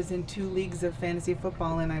 I was in 2 leagues of fantasy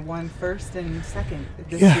football, and I won first and second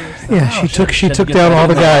this year. So. Yeah, she took down all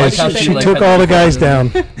the guys. She took all the guys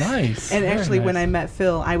down. Nice. And actually, when I met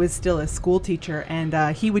Phil, I was still a school teacher,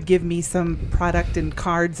 and he would give me some product and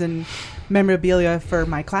cards and memorabilia for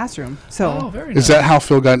my classroom. So, very nice. Is that how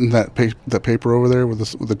Phil got in that paper over there with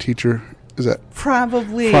the teacher? Is that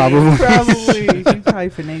probably? He probably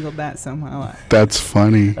finagled that somehow. That's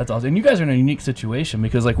funny. That's awesome. And you guys are in a unique situation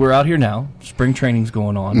because, we're out here now. Spring training's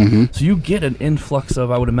going on, so you get an influx of,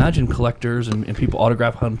 I would imagine, collectors and people,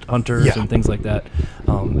 autograph hunters and things like that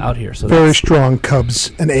out here. So very strong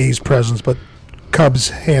Cubs and A's presence, but Cubs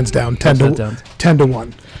hands down, 10 to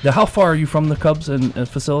 1. Now, how far are you from the Cubs and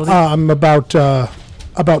facility? I'm about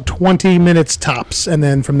 20 minutes tops, and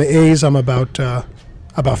then from the A's, I'm about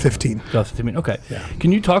 15. Okay. Yeah.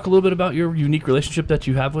 Can you talk a little bit about your unique relationship that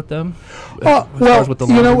you have with them? It all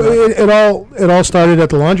started at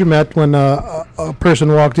the laundromat when a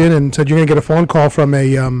person walked in and said, "You're going to get a phone call from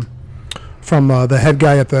the head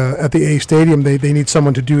guy at the A Stadium. They need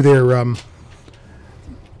someone to do their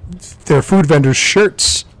food vendors'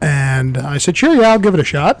 shirts." And I said, "Sure, yeah, I'll give it a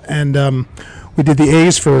shot." And we did the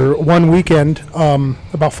A's for one weekend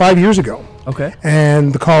about 5 years ago. Okay.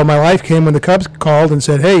 And the call of my life came when the Cubs called and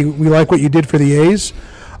said, "Hey, we like what you did for the A's.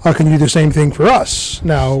 Can you do the same thing for us?"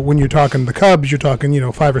 Now, when you're talking the Cubs, you're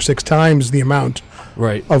talking 5 or 6 times the amount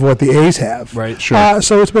of what the A's have. Right. Sure.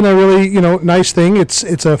 So it's been a really nice thing. It's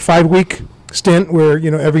a 5-week stint where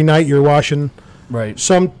every night you're washing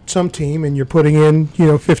some team and you're putting in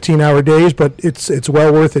 15-hour days, but it's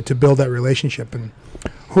well worth it to build that relationship. And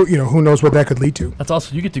who knows what that could lead to. That's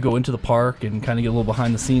also, you get to go into the park and kind of get a little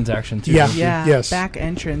behind the scenes action too. Yeah. Yeah. Yes. Back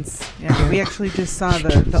entrance. Yeah. We actually just saw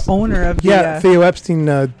the owner of the. Yeah. Theo Epstein.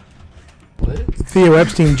 Theo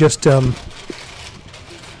Epstein just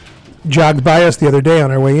jogged by us the other day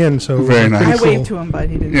on our way in. So Very nice. I waved to him, but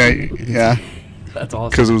he didn't. Yeah. That's awesome.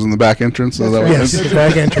 Because it was in the back entrance. So that Yes, was the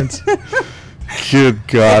back entrance. Good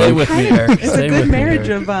God. Stay with me, Eric. It's Stay a with good me, marriage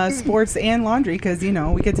Eric. of sports and laundry because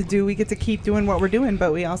we get to keep doing what we're doing,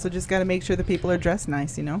 but we also just got to make sure the people are dressed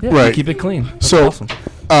nice. Yeah, Right. keep it clean. That's So, awesome.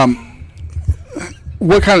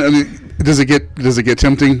 What kind of does it get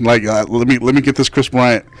tempting? Like, let me get this Chris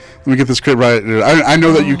Bryant. Let me get this Chris Bryant. I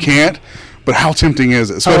know that you can't, but how tempting is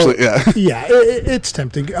it? Especially, it's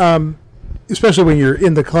tempting, especially when you're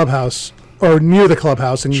in the clubhouse or near the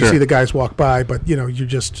clubhouse and you Sure. see the guys walk by. But you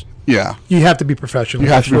just Yeah. you have to be professional. You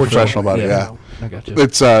have to be Unfortunately. professional about it. Yeah. I got you.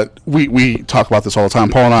 It's we talk about this all the time.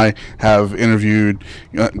 Paul and I have interviewed.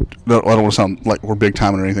 I don't want to sound like we're big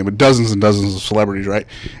time or anything, but dozens and dozens of celebrities, right?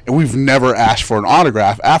 And we've never asked for an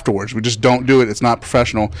autograph afterwards. We just don't do it. It's not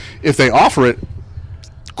professional. If they offer it,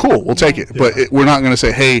 cool, we'll take it. But we're not going to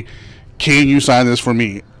say, "Hey, can you sign this for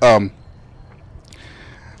me?"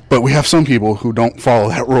 But we have some people who don't follow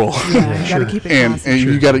that rule. Yeah, you got to keep it and classy.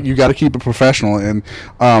 you got to keep it professional, and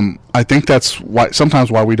I think that's why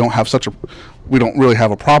we don't really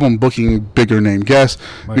have a problem booking bigger name guests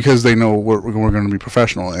because they know we're going to be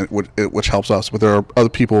professional, and which helps us. But there are other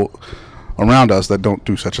people around us that don't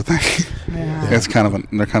do such a thing. Yeah. It's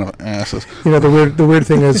they're kind of asses. The weird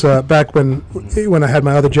thing is back when I had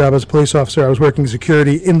my other job as a police officer, I was working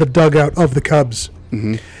security in the dugout of the Cubs.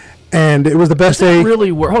 Mm-hmm. And it was the best Does that day.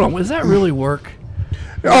 really work? Hold on, does that really work?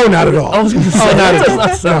 Oh, not at all. I was going to say, not that at does all.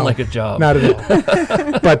 not sound No, like a job. Not at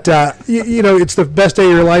all. But it's the best day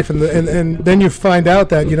of your life, and then you find out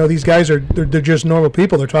that these guys they're just normal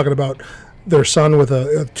people. They're talking about their son with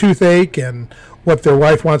a toothache and what their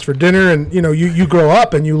wife wants for dinner, and you grow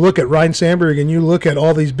up and you look at Ryan Sandberg and you look at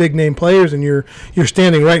all these big name players, and you're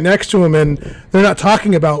standing right next to them, and they're not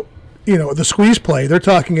talking about the squeeze play. They're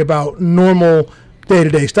talking about normal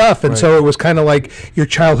day-to-day stuff, and so it was kind of like your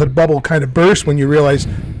childhood bubble kind of burst when you realize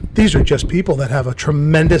these are just people that have a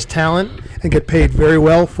tremendous talent and get paid very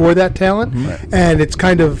well for that talent. And it's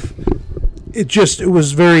it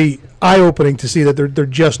was very eye-opening to see that they're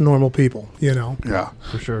just normal people. Yeah,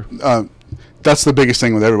 For sure. That's the biggest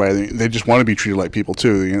thing with everybody. They just want to be treated like people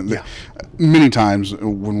too. Many times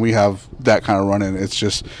when we have that kind of run-in, it's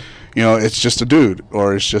just it's just a dude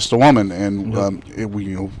or it's just a woman, and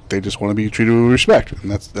they just want to be treated with respect, and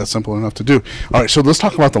that's simple enough to do. All right, so let's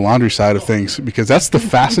talk about the laundry side of things because that's the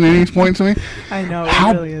fascinating point to me. I know,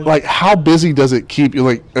 How it really is. how busy does it keep you?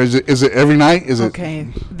 Like, is it every night? Is it? Okay,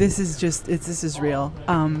 this is real.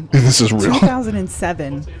 This is real.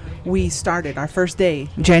 2007, we started our first day,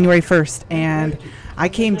 January 1st, and I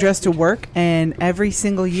came dressed to work, and every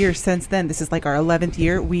single year since then, this is like our 11th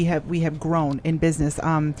year, we have grown in business.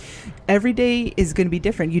 Every day is going to be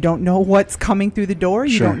different. You don't know what's coming through the door.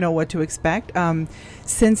 You Sure. don't know what to expect.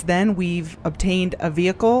 Since then, we've obtained a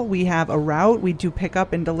vehicle. We have a route. We do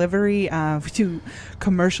pickup and delivery. We do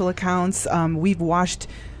commercial accounts. We've washed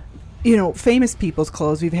famous people's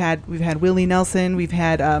clothes. We've had Willie Nelson. We've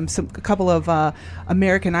had a couple of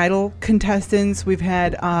American Idol contestants. We've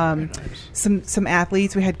had some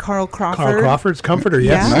athletes. We had Carl Crawford. Carl Crawford's comforter,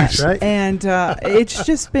 yes, Yeah. that's right. And it's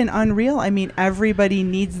just been unreal. I mean, everybody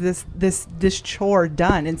needs this chore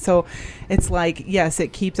done, and so it's like, yes,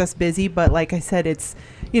 it keeps us busy, but like I said, it's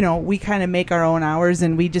we kind of make our own hours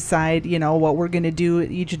and we decide what we're going to do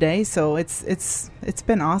each day. So it's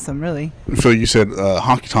been awesome, really. Phil, you said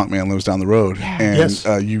Honky Tonk Man lives down the road, and Yes.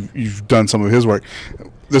 you've done some of his work.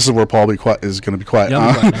 This is where Paul is going to be quiet. Yeah,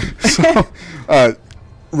 I'm quiet So,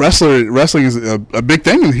 wrestling is a big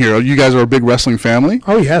thing in here. You guys are a big wrestling family.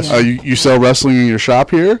 Oh, yes. You sell wrestling in your shop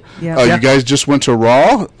here. Yeah. You guys just went to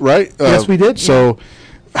Raw, right? Yes, we did. So,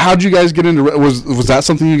 how'd you guys get into? Was that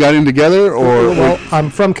something you got in together, or? Well, I'm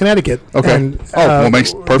from Connecticut. Okay. And,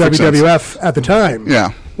 Makes perfect sense. WWF at the time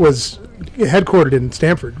Yeah. was headquartered in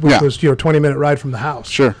Stamford, which Yeah. was 20-minute ride from the house.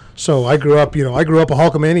 Sure. So I grew up a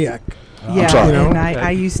Hulkamaniac. Yeah, sorry. and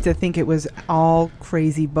I used to think it was all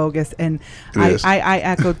crazy bogus, and It is. I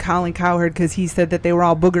echoed Colin Cowherd because he said that they were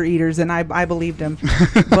all booger eaters, and I believed him.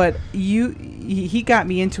 But he got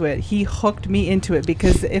me into it. He hooked me into it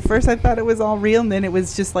because at first I thought it was all real, and then it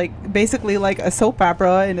was just like basically like a soap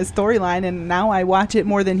opera and a storyline. And now I watch it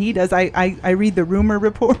more than he does. I read the rumor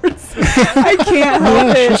reports. I can't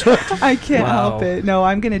help it. I can't help it. No,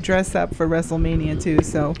 I'm gonna dress up for WrestleMania too.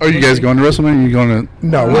 So Are you guys going to WrestleMania? Are you going to?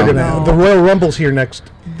 No, we're gonna. The Royal Rumble's here next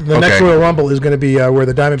The next Royal Rumble is going to be where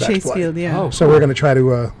the Diamondbacks Chase play. Field, yeah. So we're going to try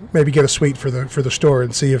to maybe get a suite for the store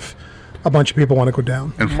and see if a bunch of people want to go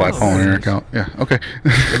down and fly Paul and Eric out. Yeah, okay.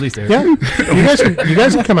 At least Eric. Yeah, you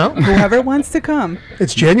guys can come out. Whoever wants to come.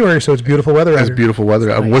 It's January, so it's beautiful weather. It's beautiful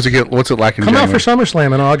weather. What's it like in Come January? out for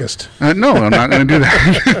SummerSlam in August. No, I'm not going to do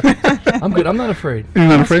that. I'm good. I'm not afraid. You're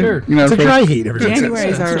not afraid? Scared. You're not It's afraid? a dry heat. Everybody says. January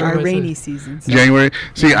is our rainy season. So. January.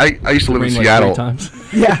 See, I used to live in Rain like Seattle. 3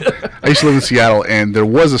 times. Yeah. I used to live in Seattle, and there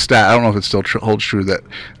was a stat. I don't know if it still holds true that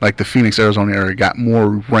like the Phoenix, Arizona area got more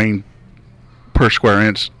rain per square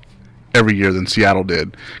inch every year than Seattle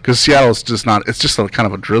did, because Seattle is just not. It's just a kind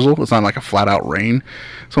of a drizzle. It's not like a flat out rain,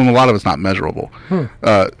 so a lot of it's not measurable.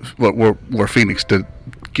 But where Phoenix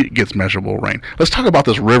gets measurable rain. Let's talk about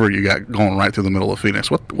this river you got going right through the middle of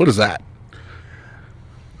Phoenix. What is that?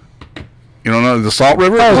 You don't know the Salt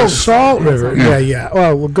River? Oh, the Salt River. Yeah.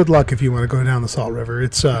 Well, good luck if you want to go down the Salt River.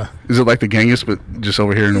 It's Is it like the Ganges, but just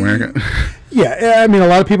over here in America? Yeah, I mean, a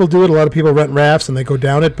lot of people do it. A lot of people rent rafts and they go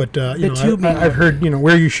down it. But I've heard,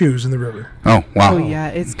 wear your shoes in the river. Oh wow. Oh yeah,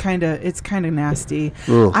 it's kind of nasty.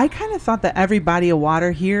 Ugh. I kind of thought that every body of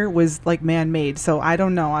water here was like man-made. So I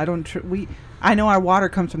don't know. I know our water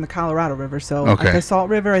comes from the Colorado River. So the Salt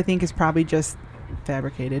River, I think, is probably just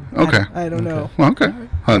fabricated. Okay. I don't know. Well, okay.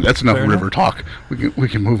 That's enough Fair river enough. talk. We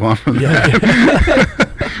can move on from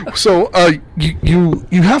that. So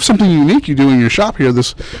you have something unique you do in your shop here,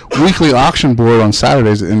 this weekly auction board on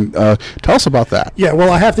Saturdays, and tell us about that. Yeah,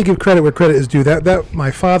 well, I have to give credit where credit is due. That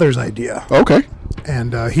my father's idea. Okay.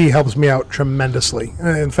 And he helps me out tremendously.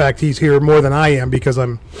 In fact, he's here more than I am because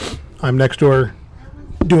I'm next door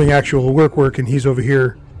doing actual work, and he's over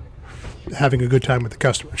here having a good time with the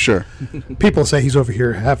customer. Sure. People say he's over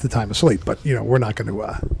here half the time asleep, but we're not going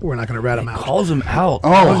to rat him out. Calls him out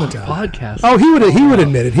Oh, on the podcast. Oh, he would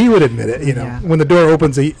admit it. He would admit it. When the door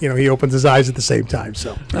opens, he opens his eyes at the same time.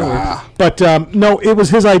 So, but no, it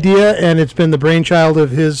was his idea, and it's been the brainchild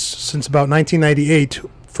of his since about 1998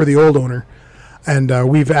 for the old owner, and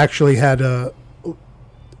we've actually had a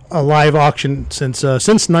live auction since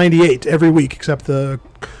 '98 every week, except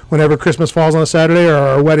whenever Christmas falls on a Saturday or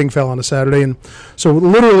our wedding fell on a Saturday, and so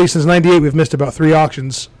literally since '98 we've missed about 3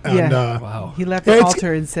 auctions. And, wow. He left the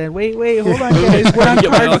altar and said, "Wait, hold on, guys, we're on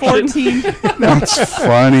card 14." That's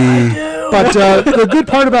funny. But the good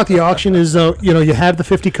part about the auction is, you have the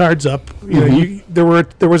 50 cards up.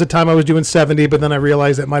 There was a time I was doing 70, but then I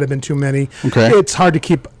realized that might have been too many. Okay. It's hard to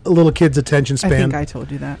keep a little kid's attention span. I think I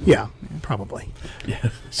told you that. Yeah, probably. Yeah.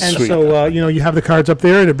 And Sweet. so, you have the cards up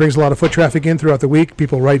there, and it brings a lot of foot traffic in throughout the week.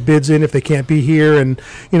 People write bids in if they can't be here, and,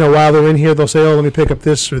 while they're in here, they'll say, oh, let me pick up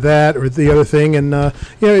this or that or the other thing, and,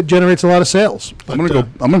 it generates a lot of sales. But, I'm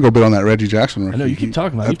gonna go bid on that Reggie Jackson. I know you keep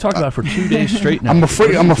talking about it. You've talked about it for 2 days straight now. I'm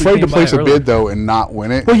afraid to place a early. bid though and not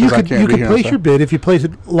win it. Well, you 'cause I could can't be here on place Saturday. your bid. If you place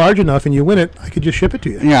it large enough and you win it, I could just ship it to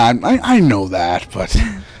you. Yeah, I know that, but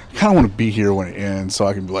I kind of want to be here when it ends so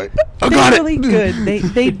I can be like, I got They're it. really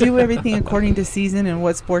good. They do everything according to season and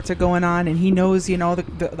what sports are going on, and he knows all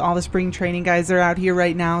the spring training guys are out here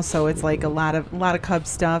right now, so it's like a lot of Cubs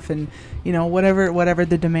stuff and whatever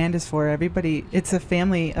the demand is for everybody. It's a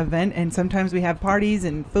family event, and sometimes we have parties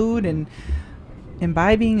and food and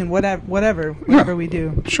imbibing and whatever we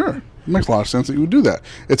do. Sure. It makes a lot of sense that you would do that.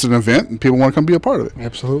 It's an event and people want to come be a part of it.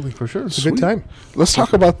 Absolutely, for sure. It's a Sweet. good time. Let's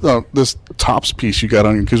talk about this tops piece you got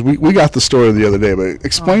on you, because we got the story the other day, but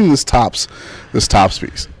explain this tops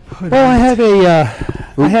piece. Well,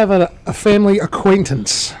 I have a family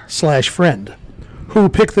acquaintance / friend who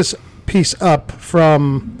picked this piece up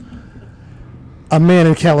from a man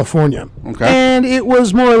in California. Okay. And it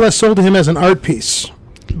was more or less sold to him as an art piece,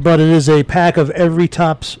 but it is a pack of every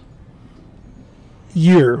Topps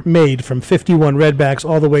year made from 51 Redbacks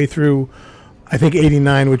all the way through, I think,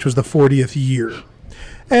 89, which was the 40th year.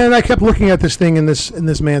 And I kept looking at this thing in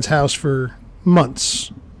this man's house for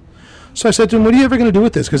months. So I said to him, what are you ever going to do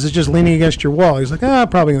with this? Because it's just leaning against your wall. He's like, I'm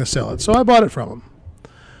probably going to sell it. So I bought it from him.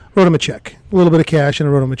 Wrote him a check, a little bit of cash, and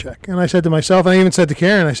I wrote him a check. And I said to myself, and I even said to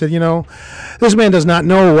Karen, I said, this man does not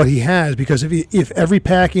know what he has, because if every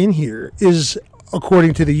pack in here is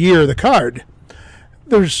according to the year of the card,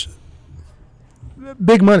 there's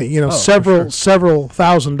big money, several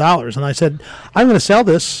 $1,000s. And I said, I'm going to sell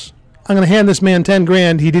this. I'm going to hand this man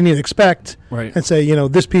 $10,000 he didn't even expect, right, and say,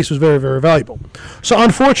 this piece was very, very valuable. So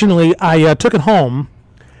unfortunately, I took it home,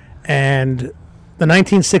 and the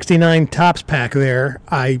 1969 Topps pack there,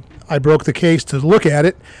 I broke the case to look at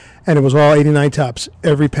it, and it was all 89 Topps.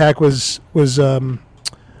 Every pack was all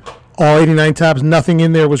 89 Topps. Nothing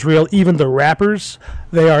in there was real. Even the wrappers,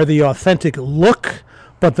 they are the authentic look,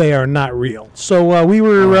 but they are not real. So we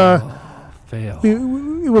were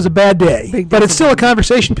it was a bad day. But it's still a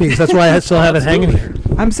conversation piece. That's why I still have it hanging here.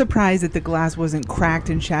 I'm surprised that the glass wasn't cracked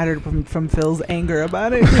and shattered from Phil's anger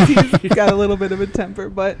about it. 'Cause he's got a little bit of a temper,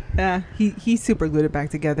 but he super glued it back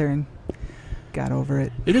together and got over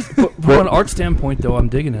it. It is from an art standpoint, though. I'm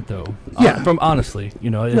digging it, though. Yeah. From honestly,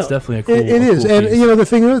 it's definitely a cool. It is, cool and piece. the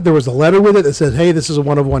thing is, there was a letter with it that says, "Hey, this is a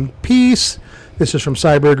one-of-one piece. This is from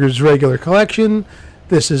Cyberger's regular collection.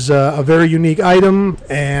 This is a very unique item,"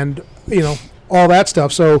 and all that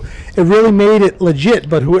stuff. So it really made it legit.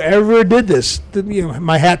 But whoever did this,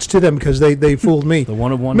 my hat's to them because they fooled me. The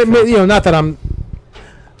one-of-one. Not that I'm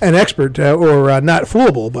an expert or not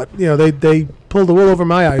foolable, but they pulled the wool over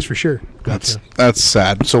my eyes for sure. That's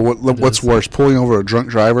sad. So what's worse, pulling over a drunk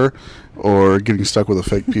driver or getting stuck with a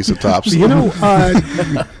fake piece of tops?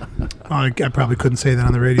 I probably couldn't say that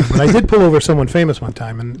on the radio, but I did pull over someone famous one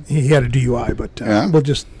time, and he had a DUI. But we'll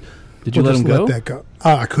just Did you let him go? That go.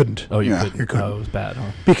 I couldn't. Oh, you couldn't. couldn't. Oh, it was bad,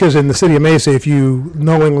 huh? Because in the city of Mesa, if you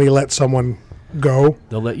knowingly let someone go,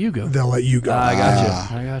 they'll let you go. I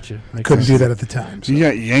got you. Couldn't do that at the time. So you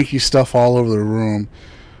got Yankee stuff all over the room,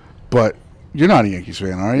 but you're not a Yankees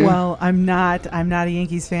fan, are you? Well, I'm not a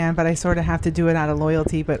Yankees fan, but I sort of have to do it out of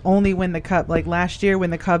loyalty. But only when like last year when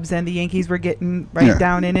the Cubs and the Yankees were getting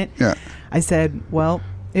down in it. Yeah. I said, well,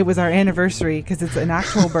 it was our anniversary because it's in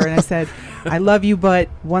October, and I said, I love you, but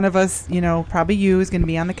one of us, probably you, is going to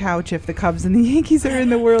be on the couch if the Cubs and the Yankees are in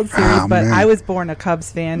the World Series. But man. I was born a Cubs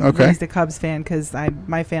fan, Okay. raised a Cubs fan because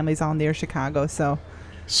my family's all near Chicago. So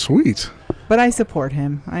sweet. But I support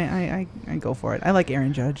him. I go for it. I like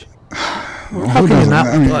Aaron Judge. How can you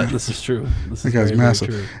not? But this is true. This That is guy's very, massive.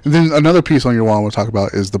 very true. And then another piece on your wall I want to talk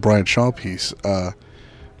about is the Brian Shaw piece.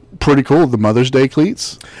 Pretty cool. The Mother's Day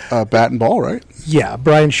cleats, bat and ball, right? Yeah,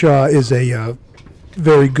 Brian Shaw is a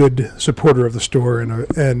very good supporter of the store,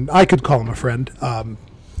 and I could call him a friend.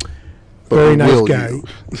 Very nice will guy.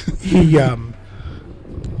 you?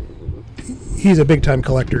 He's a big time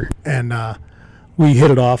collector, and we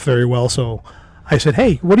hit it off very well. So I said,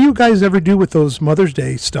 "Hey, what do you guys ever do with those Mother's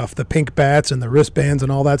Day stuff? The pink bats and the wristbands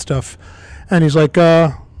and all that stuff?" And he's like,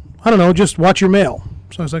 "I don't know, just watch your mail."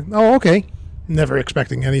 So I was like, "Oh, okay." Never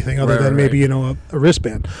expecting anything other than maybe a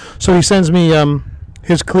wristband. So he sends me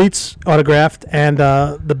his cleats autographed and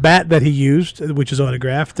the bat that he used, which is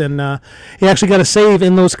autographed, and he actually got a save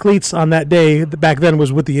in those cleats on that day. Back then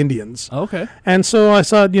was with the Indians. Okay. And so I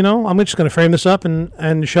thought, I'm just going to frame this up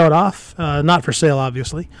and show it off. Not for sale,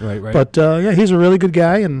 obviously. Right. But he's a really good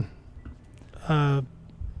guy, and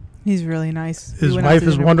he's really nice. His wife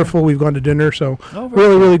is wonderful. We've gone to dinner, so very really,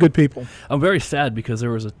 cool. really good people. I'm very sad because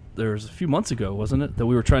there was a few months ago, wasn't it, that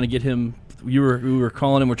we were trying to get him. We were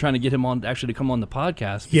calling him. We're trying to get him on actually to come on the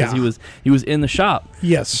podcast because he was in the shop.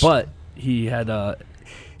 Yes, but he had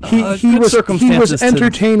he was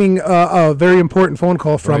entertaining a very important phone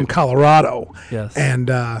call from Colorado. Yes,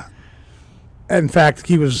 and in fact,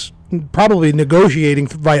 he was probably negotiating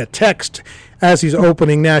via text as he's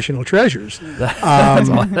opening National Treasures. That's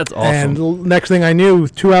awesome. And next thing I knew,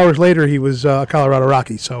 2 hours later, he was a Colorado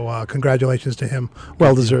Rocky. So congratulations to him.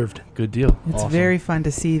 Well deserved. Good deal. It's awesome. very fun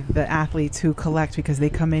to see the athletes who collect because they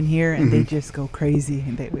come in here and they just go crazy.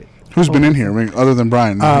 And Who's been in here, other than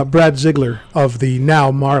Brian? Brad Ziegler of the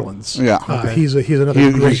now Marlins. Yeah, he's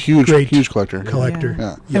another great huge collector.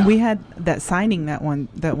 Yeah. And we had that signing that one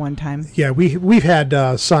time. Yeah, we've had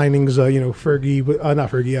signings. Fergie,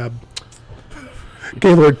 not Fergie.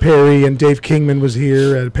 Gaylord Perry and Dave Kingman was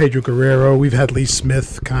here. Pedro Guerrero. We've had Lee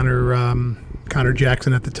Smith, Connor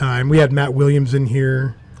Jackson at the time. We had Matt Williams in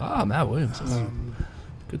here. Matt Williams.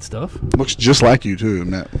 Good stuff. Looks just like you too,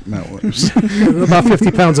 Matt Williams. About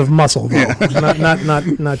 50 pounds of muscle, though.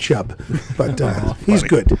 Not chub, but he's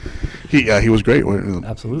good. He was great.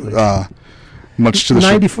 Absolutely. Much to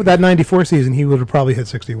the that 94 season, he would have probably hit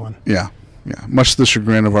 61. Yeah. Much to the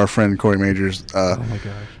chagrin of our friend Corey Majors. Oh my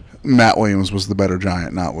gosh. Matt Williams was the better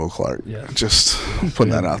giant, not Will Clark. Yeah. Just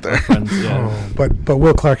putting that out there. But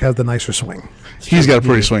Will Clark has the nicer swing. He's got a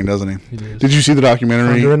pretty swing, doesn't he? He does. Did you see the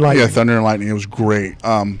documentary? Thunder and Lightning. Yeah, Thunder and Lightning. It was great.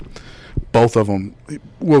 Both of them.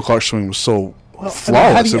 Will Clark's swing was so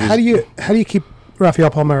flawless. How do you keep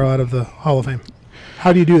Rafael Palmeiro out of the Hall of Fame?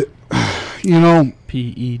 How do you do it?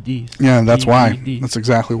 PEDs. Yeah, that's why. PEDs. That's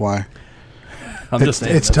exactly why. I'm just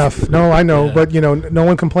saying. It's tough. No, I know, but no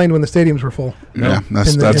one complained when the stadiums were full. Yeah,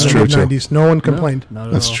 that's In true the mid-90s, no one complained. Not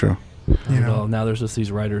at That's all. true. Not at all. Now there's just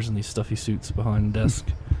these writers and these stuffy suits behind the desk.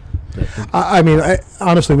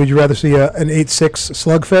 Honestly, would you rather see an 8-6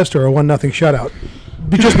 slugfest or a 1-0 shutout?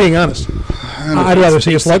 Just being honest, I'd rather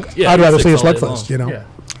see a slug. Yeah, I'd rather see a all day slugfest. long. Yeah.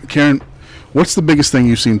 Karen, what's the biggest thing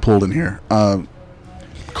you've seen pulled in here,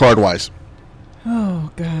 card wise?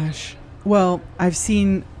 Oh gosh. Well, I've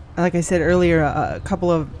seen, like I said earlier, a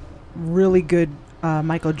couple of really good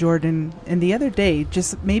Michael Jordan. And the other day,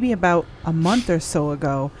 just maybe about a month or so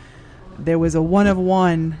ago, there was a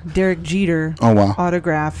 1-of-1 Derek Jeter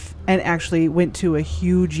autograph, and actually went to a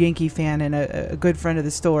huge Yankee fan and a good friend of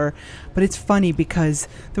the store. But it's funny because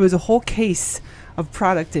there was a whole case of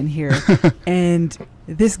product in here, and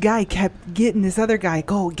this guy kept getting this other guy,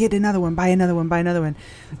 go get another one, buy another one, buy another one.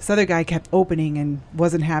 This other guy kept opening and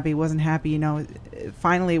wasn't happy. You know,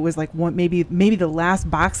 finally it was like maybe the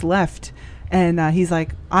last box left, and he's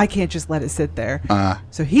like, I can't just let it sit there.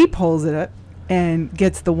 So he pulls it up and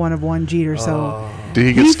gets the 1-of-1 Jeter. So did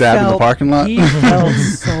he get stabbed in the parking lot? He felt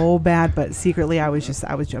so bad, but secretly I was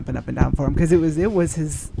jumping up and down for him because it was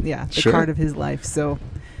his card of his life. So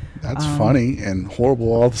that's funny and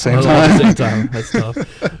horrible all at the same All time. at the same time. That's tough.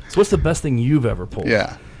 So what's the best thing you've ever pulled?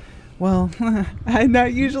 Yeah. Well, I'm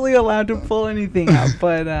not usually allowed to pull anything out,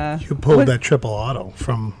 but you pulled that triple auto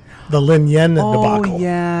from the Lin Yen debacle. Oh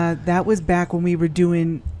yeah, that was back when we were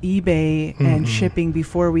doing eBay and shipping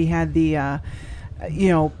before we had the,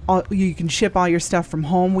 you can ship all your stuff from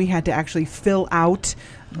home. We had to actually fill out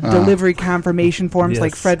delivery confirmation forms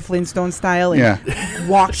like Fred Flintstone style and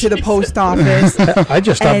walk to the post office. I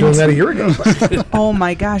just stopped doing that a year ago. Oh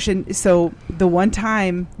my gosh. And so the one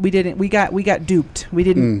time we got duped. We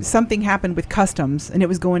didn't, something happened with customs and it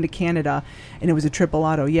was going to Canada and it was a triple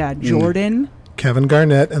auto. Yeah. Jordan. Kevin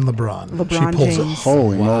Garnett and LeBron. LeBron She pulls James. it.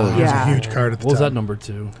 Holy moly. It was a huge card at the What was time. that number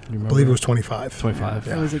two? I believe it was 25. 25.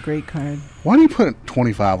 That was a great card. Why do you put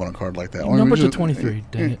 25 on a card like that? Why Number don't you to 23.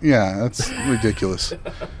 Dang it. Yeah, that's ridiculous.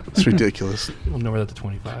 It's ridiculous. We'll number that to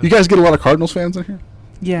 25. You guys get a lot of Cardinals fans in here?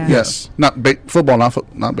 Yeah. Yes. Not football,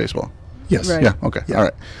 not baseball. Yes. Right. Yeah. Okay. All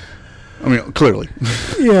right. I mean, clearly.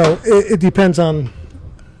 You know, it depends on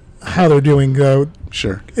how they're doing.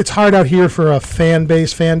 Sure. It's hard out here for a fan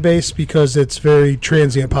base because it's very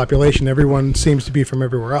transient population. Everyone seems to be from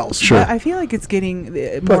everywhere else. Sure. But I feel like it's getting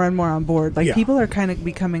more and more on board. Like people are kind of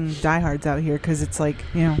becoming diehards out here because it's like,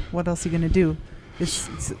 what else are you going to do? It's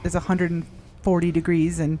 140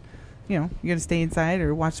 degrees and, you're going to stay inside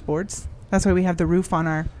or watch sports. That's why we have the roof on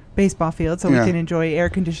our baseball field so we can enjoy air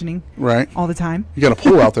conditioning all the time. You got a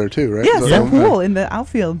pool out there too, right? Yes, a pool in the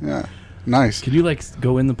outfield. Yeah. Nice. Could you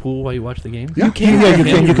go in the pool while you watch the game? Yeah. You can.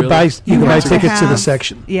 You can buy tickets to the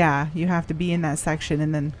section. Yeah, you have to be in that section,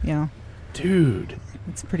 and then Dude,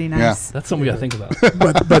 it's pretty nice. Yeah. that's something we got to think about.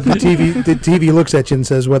 but the TV looks at you and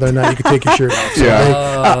says whether or not you can take your shirt off. So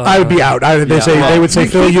I would be out. They would say,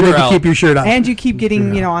 Phil, you need to keep your shirt on. And you keep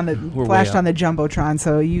getting on the flashed on the jumbotron,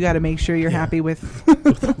 so you got to make sure you're happy with.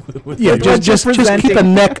 just keep a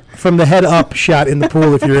neck from the head up shot in the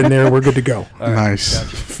pool. If you're in there, we're good to go. Nice.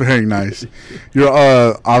 Gotcha. Very nice. You're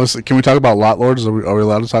obviously. Can we talk about Lot Lords? Are we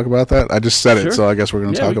allowed to talk about that? I just said it, so I guess we're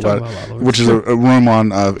going to talk about it. Which is a room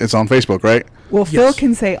on. It's on Facebook, right? Well, Phil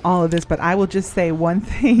can say all of this, but I will just say one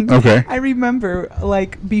thing. Okay. I remember,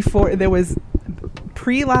 before there was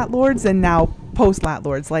pre-Lot Lords and now post-Lot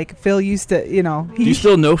Lords. Like, Phil used to, Do you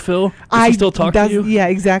still know Phil? Does he still talk to you? Yeah,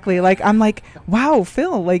 exactly. I'm like, wow,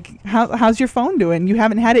 Phil, how's your phone doing? You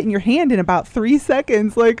haven't had it in your hand in about 3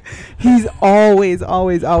 seconds. He's always,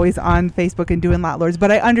 always, always on Facebook and doing Lot Lords. But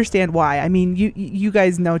I understand why. I mean, you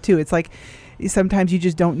guys know, too. It's like, sometimes you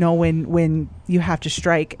just don't know when you have to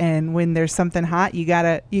strike, and when there's something hot, you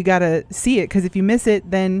gotta see it, because if you miss it,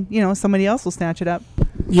 then somebody else will snatch it up.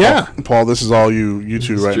 Yeah, Paul, this is all you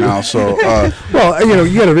two right now. So, well,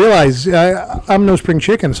 you got to realize I'm no spring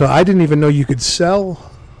chicken, so I didn't even know you could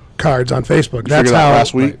sell cards on Facebook. That's how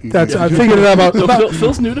last week. I figured it out about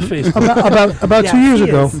Phil's new to Facebook. about 2 years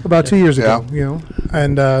ago. About 2 years ago,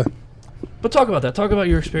 and. But talk about that. Talk about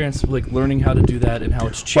your experience, learning how to do that and how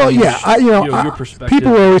it's changed. Well, yeah, your perspective.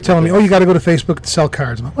 People were always telling me, "Oh, you got to go to Facebook to sell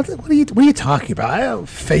cards." I'm like, what are you talking about? I have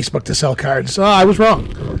Facebook to sell cards. Oh, I was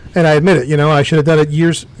wrong, and I admit it. I should have done it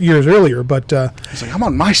years earlier. But it's like I'm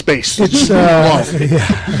on MySpace.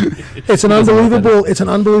 It's an unbelievable. It's an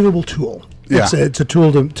unbelievable tool. Yeah. It's a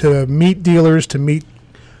tool to meet dealers, to meet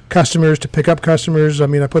customers, to pick up customers. I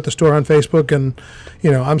mean, I put the store on Facebook, and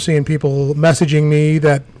I'm seeing people messaging me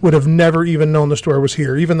that would have never even known the store was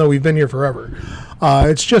here, even though we've been here forever.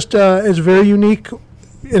 It's just it's very unique,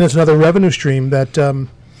 and it's another revenue stream that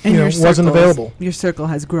wasn't available. Your circle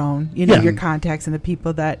has grown. Your contacts and the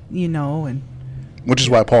people that and. Which is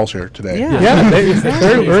why Paul's here today. Yeah,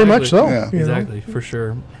 very, very much so. Yeah. Exactly, for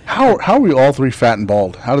sure. How are we all three fat and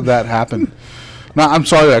bald? How did that happen? No, I'm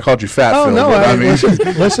sorry that I called you fat, Phil. No, I mean,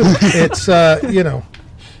 listen, it's a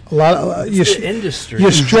lot of the industry.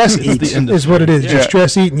 You stress eat is what it is. Yeah. You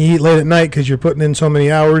stress eat and you eat late at night because you're putting in so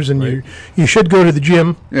many hours, and you should go to the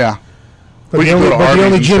gym. Yeah. But We the can only, go to but the Arby's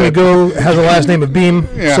only gym you instead. go has a last name of Beam,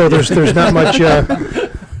 Yeah. so there's not much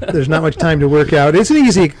there's not much time to work out.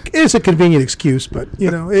 It's a convenient excuse, but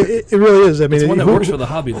it really is. I mean, It's one that who, works for the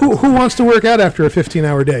hobby, though. Who wants to work out after a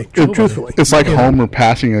 15-hour day? Truthfully, It's like Homer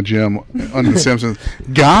passing a gym on The Simpsons.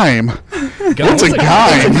 Gime. What's a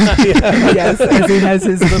gime? Yes, as he has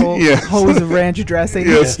his little Yes. hose of ranch dressing.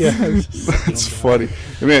 Yes. That's funny.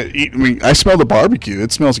 I mean, I smell the barbecue.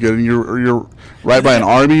 It smells good, and you're right by an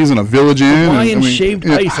Arby's and a Village Inn. Hawaiian shaved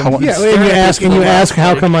ice. and you ask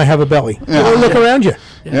how come I have a belly? Yeah. Well, look around you.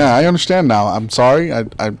 Yeah, I understand now. I'm sorry. I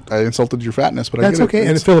insulted your fatness, but That's I get okay. it.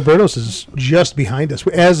 And Filiberto's is just behind us,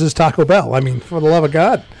 as is Taco Bell. I mean, for the love of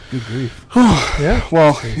God. Good grief. Yeah.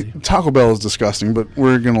 Well, Taco Bell is disgusting, but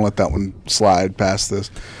we're going to let that one slide past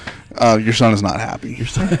this. Your son is not happy.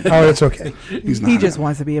 Oh, it's okay. He's not He just happy.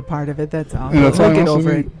 wants to be a part of it. That's all. And that's He'll all he get wants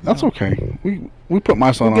to over be. it. That's okay. We put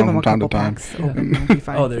my son We'll give on him from a time to couple time. packs. He'll be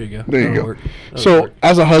fine. Oh, there you go. There you That'll go. work. That'll So, work.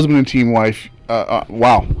 as a husband and team wife,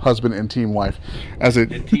 husband and team wife, as a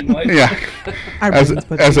team wife? yeah, Our as brains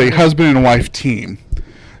put a together. husband and wife team,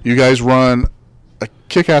 you guys run a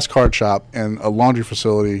kick-ass card shop and a laundry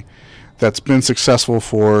facility that's been successful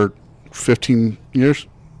for 15 years.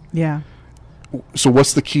 Yeah. So,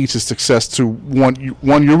 what's the key to success to one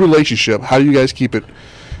your relationship? How do you guys keep it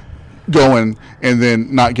going and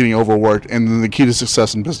then not getting overworked? And then the key to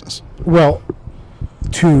success in business. Well,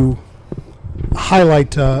 to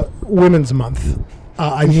highlight Women's Month,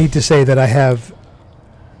 I need to say that I have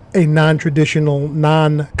a non-traditional,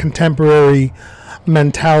 non-contemporary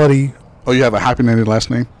mentality. Oh, you have a hyphenated last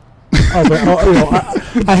name?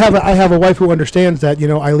 I have a wife who understands that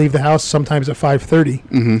I leave the house sometimes at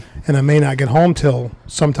 5:30, and I may not get home till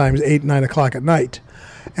sometimes 8, 9 o'clock at night,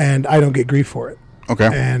 and I don't get grief for it. Okay.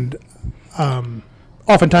 And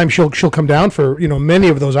oftentimes she'll come down for many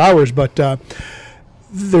of those hours, but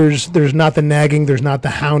there's not the nagging, there's not the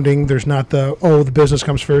hounding, there's not the business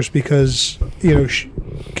comes first, because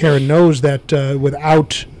Karen knows that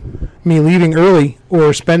without me leaving early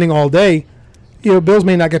or spending all day, bills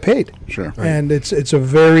may not get paid. Sure. And it's a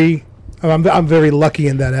very I'm very lucky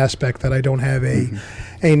in that aspect that I don't have a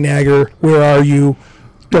nagger. Where are you?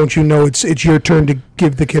 Don't you know it's your turn to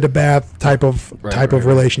give the kid a bath type of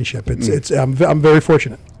relationship. It's I'm very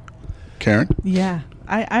fortunate. Karen? Yeah.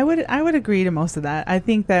 I would agree to most of that. I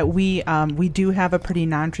think that we do have a pretty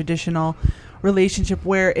non-traditional relationship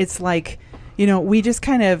where it's like, we just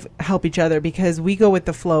kind of help each other because we go with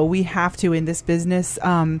the flow. We have to in this business.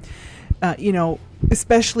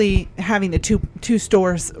 Especially having the two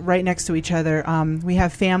stores right next to each other. We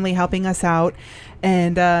have family helping us out,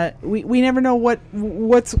 and we never know what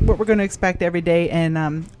we're going to expect every day.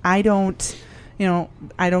 And I don't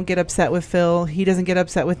get upset with Phil. He doesn't get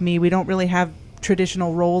upset with me. We don't really have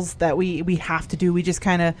traditional roles that we have to do. We just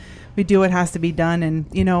we do what has to be done. And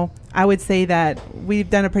I would say that we've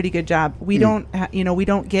done a pretty good job. We don't we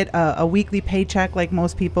don't get a weekly paycheck like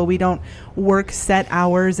most people. We don't work set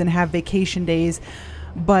hours and have vacation days,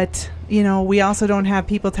 but we also don't have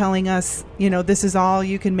people telling us this is all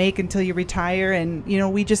you can make until you retire. And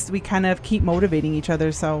we kind of keep motivating each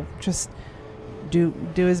other. So just do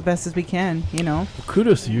as best as we can. Well,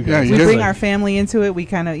 kudos to you guys. Yeah, we bring our family into it. We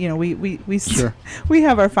kind of Sure. we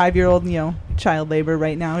have our 5-year-old child labor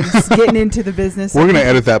right now, just getting into the business. We're going to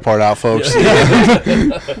edit that part out, folks.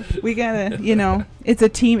 We gotta it's a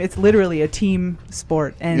team. It's literally a team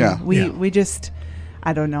sport, and we just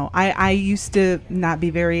I don't know. I used to not be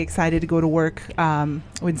very excited to go to work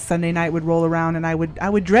when Sunday night would roll around, and I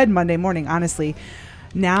would dread Monday morning, honestly.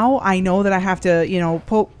 Now I know that I have to,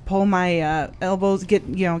 pull my elbows,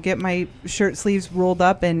 get my shirt sleeves rolled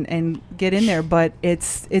up and get in there. But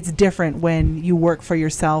it's different when you work for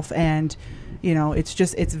yourself, and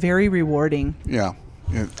it's very rewarding. Yeah,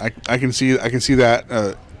 I can see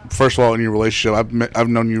that. First of all, in your relationship, I've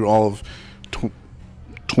known you all of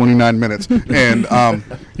 29 minutes, and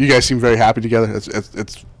you guys seem very happy together.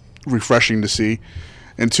 It's refreshing to see,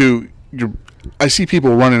 and two, I see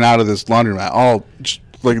people running out of this laundromat all just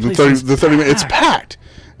like the 30 minutes. It's packed.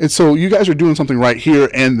 And so you guys are doing something right here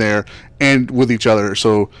and there and with each other.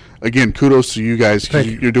 So again, kudos to you guys.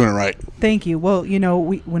 You're doing it right. Thank you. Well,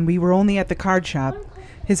 when we were only at the card shop,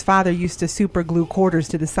 his father used to super glue quarters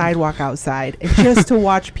to the sidewalk outside just to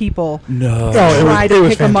watch people try to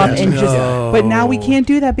pick them up and but now we can't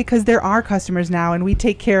do that because there are customers now, and we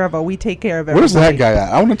take care of everybody. Where's that guy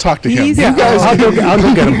at? I want to talk to him. He's I'll go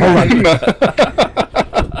get him. Hold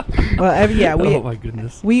on. Well, Oh my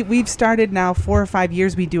goodness. We've started now 4 or 5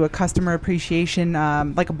 years. We do a customer appreciation,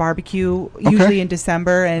 like a barbecue, usually in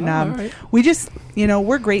December, and right. we just,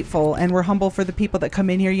 we're grateful and we're humble for the people that come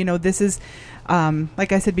in here. This is,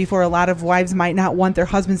 like I said before, a lot of wives might not want their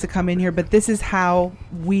husbands to come in here, but this is how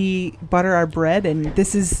we butter our bread, and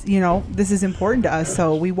this is important to us.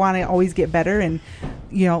 So we want to always get better and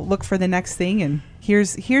look for the next thing. And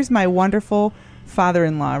here's my wonderful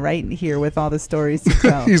father-in-law right here with all the stories to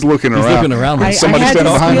tell. He's looking around. I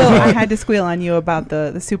had to squeal on you about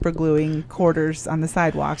the super gluing quarters on the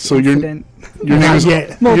sidewalk incident. Your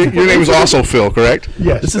name is also Phil, correct?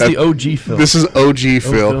 Yes. This is the OG Phil. This is OG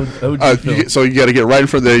Phil. Phil. So you got to get right in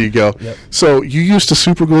front. There you go. Yep. So you used to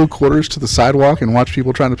super glue quarters to the sidewalk and watch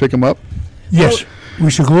people trying to pick them up? Yes. We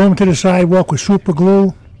used to glue them to the sidewalk with super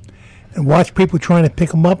glue and watch people trying to pick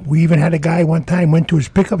them up. We even had a guy one time went to his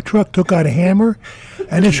pickup truck, took out a hammer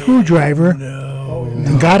and a screwdriver,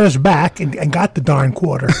 and got us back and got the darn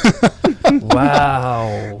quarter.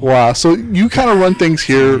 Wow. So you kind of run things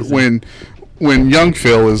here when young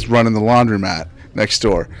Phil is running the laundromat next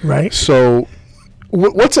door. Right. So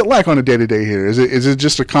what's it like on a day-to-day here? Is it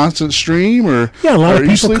just a constant stream, or a lot of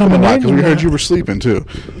people coming in? Because we heard you were sleeping too.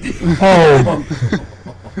 Oh.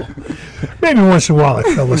 Maybe once in a while I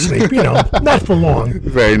fell asleep, not for long.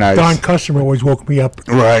 Very nice. Darn customer always woke me up.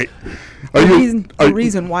 Right. The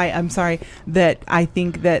reason why I'm sorry that I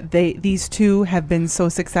think that these two have been so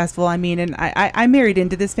successful. I mean, and I married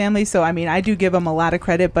into this family, so I mean I do give them a lot of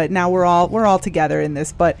credit. But now we're all together in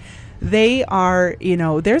this. But they are,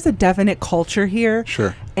 there's a definite culture here.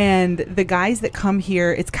 Sure. And the guys that come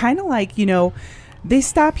here, it's kind of like they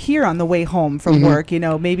stop here on the way home from work,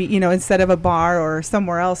 maybe, instead of a bar or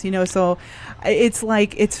somewhere else, so it's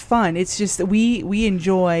like, it's fun. It's just, we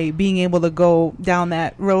enjoy being able to go down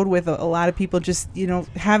that road with a lot of people, just,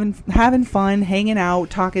 having fun, hanging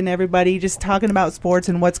out, talking to everybody, just talking about sports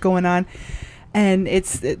and what's going on. And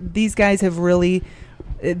these guys have really,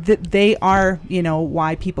 they are,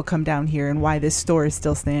 why people come down here and why this store is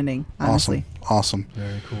still standing, honestly. Awesome.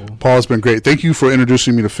 Very cool. Paul, it's been great. Thank you for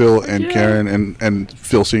introducing me to Phil and Karen and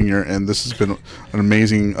Phil Sr. And this has been an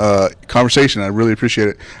amazing conversation. I really appreciate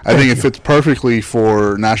it. I think it fits perfectly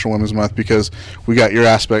for National Women's Month because we got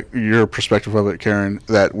your perspective of it, Karen,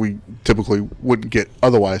 that we typically wouldn't get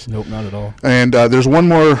otherwise. Nope, not at all. And there's one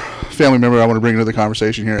more family member I want to bring into the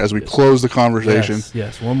conversation here as we close the conversation.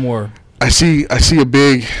 Yes, one more. I see a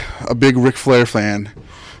big Ric Flair fan.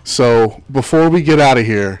 So before we get out of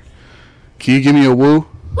here, can you give me a woo?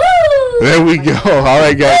 Woo! There we go. All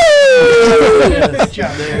right, guys.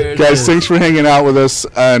 Guys, thanks for hanging out with us,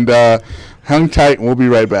 and hang tight, and we'll be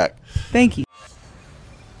right back. Thank you.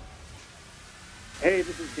 Hey,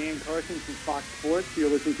 this is Dan Carson from Fox Sports. You're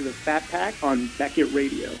listening to the Fat Pack on Beckett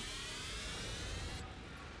Radio.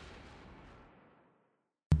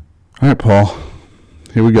 All right, Paul.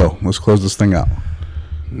 Here we go. Let's close this thing out.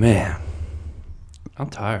 Man, I'm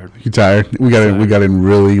tired. You tired? We got in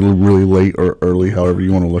really, really late or early, however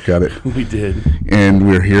you want to look at it. We did. And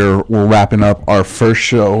we're here. We're wrapping up our first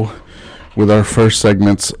show with our first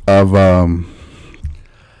segments of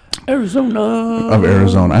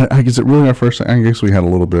Arizona. I guess it really our first. I guess we had a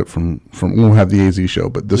little bit from we'll have the AZ show,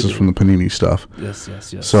 but this is from the Panini stuff. Yes.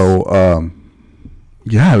 So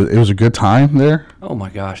yeah, it was a good time there. Oh my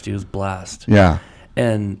gosh, dude, it was a blast. Yeah.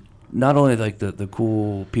 And not only like the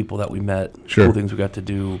cool people that we met, sure, cool things we got to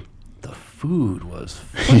do, the food was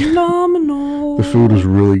phenomenal. The food was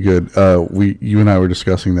really good. You and I were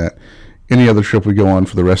discussing that any other trip we go on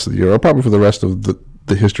for the rest of the year, or probably for the rest of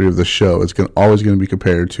the history of the show, it's always going to be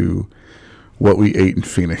compared to what we ate in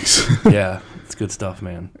Phoenix. Yeah, it's good stuff,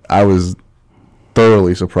 man. I was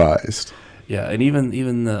thoroughly surprised. Yeah, and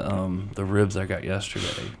even the ribs I got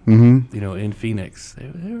yesterday, in Phoenix,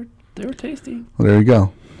 they were tasty. Well, there you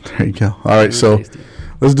go. All right, so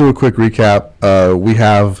let's do a quick recap. We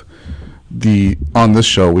have on this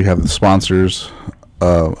show we have the sponsors,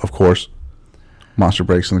 of course, Monster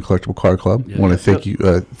Breaks and the Collectible Card Club. I want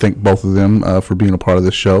to thank both of them for being a part of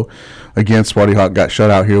this show. Again, Sparty Hawk got shut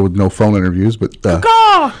out here with no phone interviews, but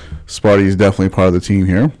Sparty is definitely part of the team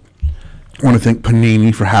here. I want to thank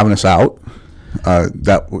Panini for having us out.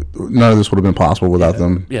 None of this would have been possible without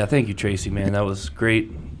them. Yeah, thank you, Tracy, man. That was great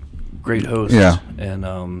host. Yeah. And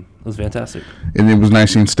it was fantastic. And it was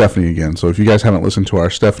nice seeing Stephanie again. So if you guys haven't listened to our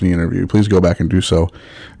Stephanie interview, please go back and do so.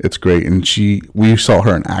 It's great. And we saw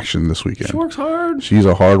her in action this weekend. She works hard. She's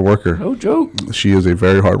a hard worker. No joke. She is a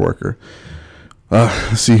very hard worker.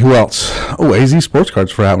 Let's see who else. Oh, AZ Sports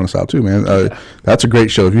Cards for having us out too, man. That's a great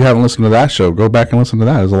show. If you haven't listened to that show, go back and listen to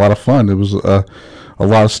that. It was a lot of fun. It was a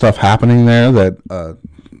lot of stuff happening there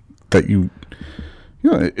that you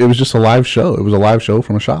it was just a live show. It was a live show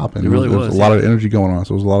from a shop, and It really there was a lot of energy going on.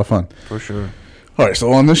 So it was a lot of fun. For sure. All right,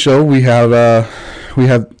 so on this show we have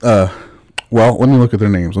well, let me look at their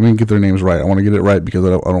names. Let me get their names right. I want to get it right because I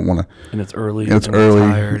don't want to. And it's early. It's and early. We're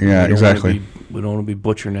tired. Yeah, exactly. We don't want to be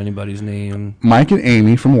butchering anybody's name. Mike and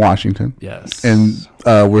Amy from Washington. Yes. And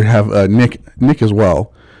we have Nick as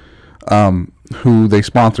well, who they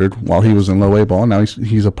sponsored while he was in low A ball. Now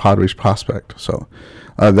he's a Padres prospect. So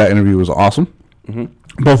that interview was awesome.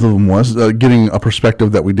 Mm-hmm. Both of them was getting a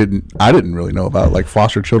perspective that I didn't really know about, like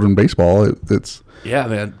foster children baseball. It's yeah,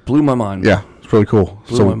 man, blew my mind. Yeah, it's really cool.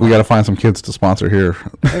 So we got to find some kids to sponsor here.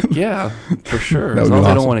 Heck yeah, for sure. That As would long be as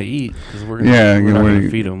they awesome. don't want to eat, because we're not going to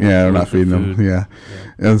feed them. Yeah, we're not feeding them. Yeah.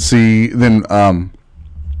 And see, then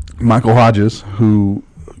Michael Hodges, who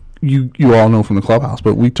you all know from the clubhouse,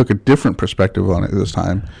 but we took a different perspective on it this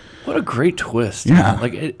time. What a great twist! Yeah,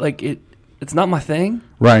 man. It's not my thing,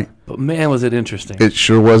 right? But man, was it interesting! It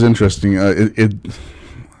sure was interesting.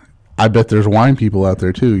 I bet there's wine people out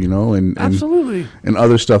there too, and absolutely, and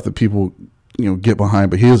other stuff that people get behind.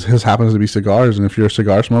 But his happens to be cigars, and if you're a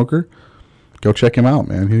cigar smoker, go check him out,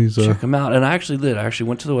 man. Check him out. And I actually did. I actually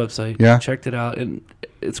went to the website, checked it out, and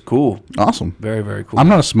it's cool. Awesome, very very cool. I'm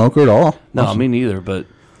not a smoker at all. No, awesome. me neither, but.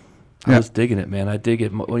 I was digging it, man. I dig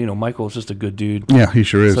it. Michael's just a good dude. Yeah, he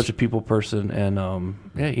sure is. Such a people person, and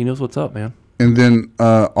he knows what's up, man. And then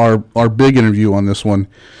our big interview on this one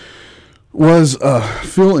was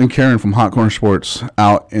Phil and Karen from Hot Corner Sports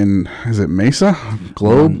out in, is it Mesa?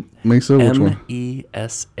 Globe? Mesa? Which one?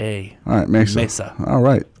 MESA. All right, Mesa. Mesa. All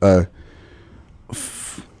right.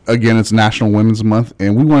 Again, it's National Women's Month,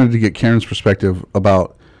 and we wanted to get Karen's perspective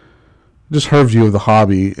about just her view of the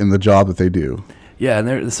hobby and the job that they do. Yeah, and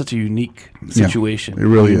it's such a unique situation. It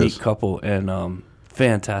really unique is. Couple, and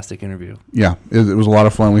fantastic interview. Yeah, it was a lot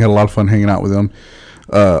of fun. We had a lot of fun hanging out with them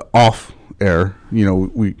off air.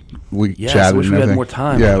 We yes, chatted. I wish and we had everything. more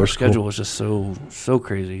time. Yeah, Our was schedule cool. was just so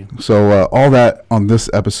crazy. So all that on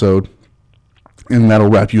this episode, and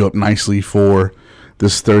that'll wrap you up nicely for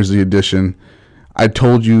this Thursday edition. I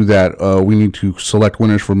told you that we need to select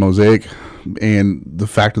winners for Mosaic, and the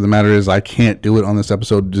fact of the matter is I can't do it on this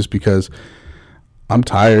episode just because I'm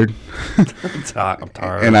tired. I'm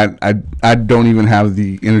tired. And I don't even have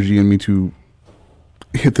the energy in me to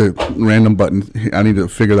hit the random button. I need to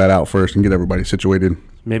figure that out first and get everybody situated.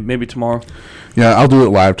 Maybe tomorrow. Yeah, I'll do it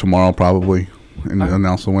live tomorrow probably, and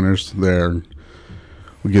announce the winners there.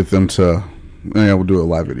 We'll get them to. Yeah, we'll do a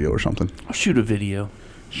live video or something. I'll shoot a video.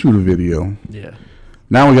 Yeah.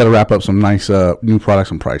 Now we got to wrap up some nice new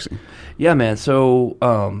products and pricing. Yeah, man. So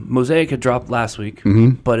Mosaic had dropped last week,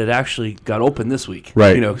 but it actually got open this week.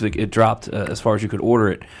 Right. Because it dropped as far as you could order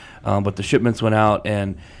it, but the shipments went out,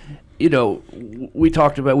 and we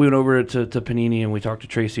went over to Panini and we talked to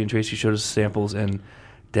Tracy, and Tracy showed us samples, and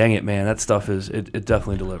dang it, man, that stuff it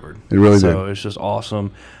definitely delivered. It really did. So it's just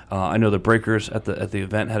awesome. I know the breakers at the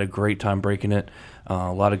event had a great time breaking it.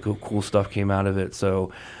 A lot of cool stuff came out of it.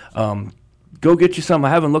 So. Go get you some. I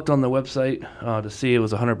haven't looked on the website to see. It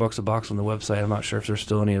was $100 a box on the website. I'm not sure if there's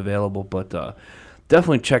still any available, but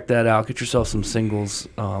definitely check that out. Get yourself some singles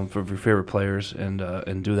for your favorite players and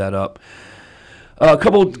do that up. A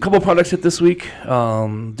couple products hit this week.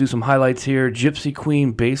 Do some highlights here. Gypsy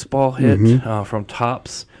Queen baseball hit from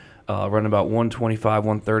Topps, running about $125,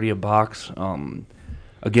 $130 a box.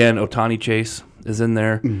 Again, Otani Chase is in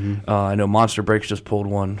there. I know Monster Breaks just pulled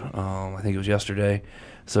one. I think it was yesterday.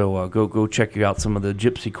 So go check out some of the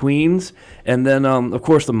Gypsy Queens. And then, of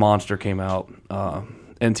course, the Monster came out.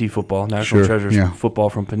 NT Football, National Treasures Football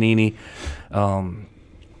from Panini.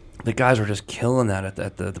 The guys were just killing that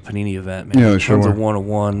at the Panini event, man. Yeah, they sure Tons were. of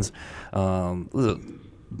one-on-ones. Mahomes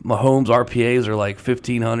RPAs are like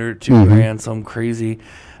 $1,500, $2,000, something crazy.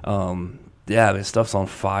 Stuff's on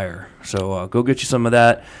fire. So go get you some of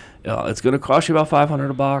that. It's going to cost you about $500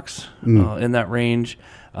 a box in that range.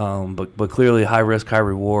 But clearly high risk, high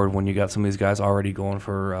reward when you got some of these guys already going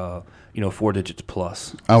for 4 digits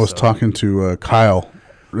plus. I was talking to Kyle,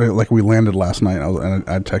 like we landed last night.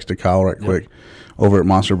 I texted Kyle right quick over at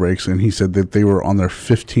Monster Breaks, and he said that they were on their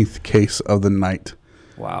 15th case of the night.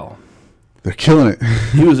 Wow, they're killing it.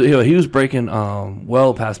 he was breaking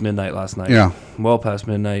well past midnight last night. Yeah, well past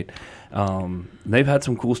midnight. They've had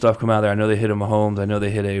some cool stuff come out of there. I know they hit a Mahomes. I know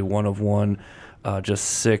they hit a 1-of-1. Just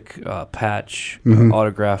sick patch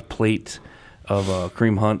autograph plate of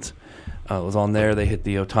Kareem Hunt was on there. They hit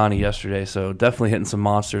the Otani yesterday, so definitely hitting some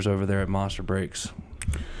monsters over there at Monster Breaks.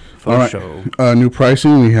 All right. Show. New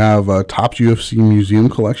pricing. We have Topps UFC Museum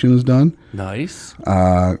Collection is done. Nice.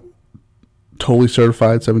 Totally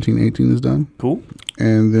Certified 1718 is done. Cool.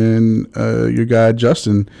 And then your guy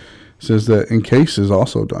Justin says that Encase is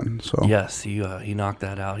also done. So Yes, he knocked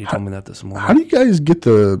that out. He told me that this morning. how do you guys get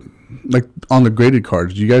on the graded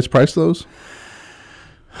cards? Do you guys price those?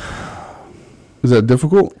 Is that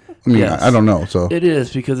difficult? I mean, Yes. I don't know. So It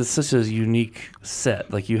is, because it's such a unique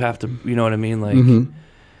set. Like, you have to, you know what I mean? Like, Mhm.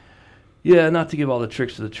 yeah, not to give all the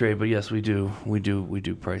tricks to the trade, but yes, we do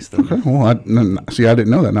price them. Okay. Well, I didn't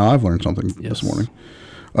know that. Now I've learned something Yes. this morning.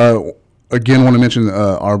 Again, want to mention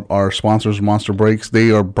our sponsors, Monster Breaks.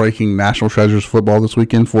 They are breaking National Treasures football this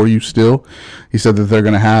weekend for you still. He said that they're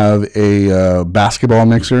going to have a basketball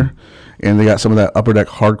mixer, and they got some of that Upper Deck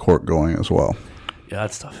hard court going as well. Yeah,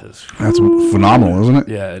 that stuff is. That's phenomenal, isn't it?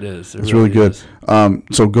 Yeah, it is. It's really good.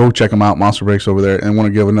 So go check them out, Monster Breaks over there. And want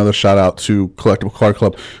to give another shout out to Collectible Card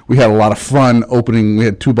Club. We had a lot of fun opening. We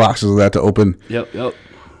had 2 boxes of that to open. Yep.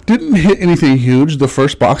 Didn't hit anything huge. The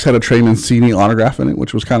first box had a Trey Mancini autograph in it,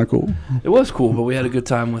 which was kind of cool. It was cool, but we had a good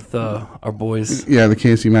time with our boys. Yeah, the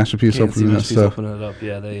KNC Masterpiece opening that stuff. opening it up.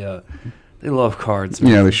 Yeah, they love cards,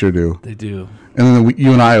 man. Yeah, they sure do. They do. And then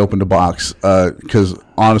you and I opened a box because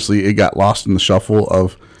honestly, it got lost in the shuffle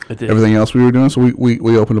of everything else we were doing. So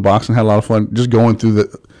we opened a box and had a lot of fun just going through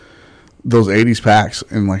those 80s packs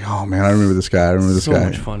and like, oh man, I remember this guy. I remember this guy. So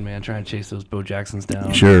much fun, man, trying to chase those Bo Jacksons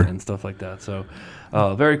down Sure. and stuff like that. So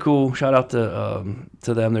very cool. Shout out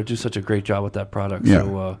to them. They do such a great job with that product. Yeah.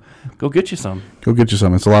 So go get you some. Go get you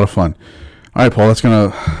some. It's a lot of fun. All right, Paul, let's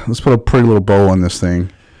put a pretty little bow on this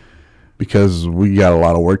thing because we got a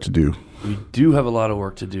lot of work to do. We do have a lot of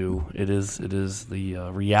work to do. It is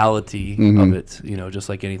the reality Mhm. of it. You know, just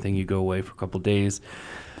like anything, you go away for a couple of days,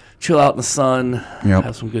 chill out in the sun, Yep.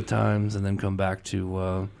 have some good times, and then come back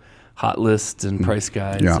to hot lists and price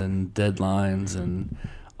guides Yeah. and deadlines and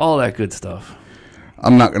all that good stuff.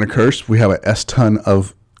 I'm not going to curse. We have a S-ton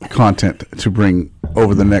of content to bring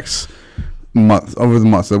over the next month. Over the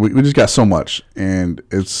months, we just got so much, and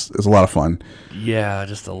it's a lot of fun. Yeah,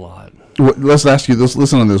 just a lot. Let's ask you this.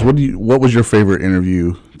 Listen on this. What was your favorite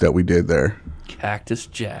interview that we did there? Cactus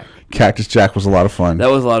Jack. Cactus Jack was a lot of fun. That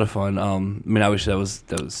was a lot of fun. I mean, I wish that was.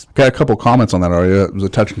 Got a couple comments on that already. It was a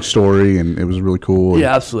touching story, and it was really cool.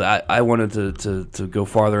 Yeah, absolutely. I wanted to go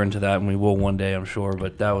farther into that, and we will one day, I'm sure.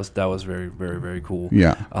 But that was very, very, very cool.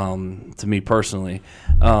 Yeah. To me personally,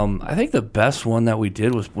 I think the best one that we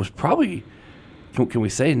did was probably. Can we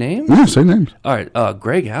say names? Yeah, say names. All right,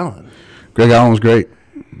 Greg Allen. Greg Allen was great.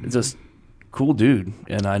 Just cool dude,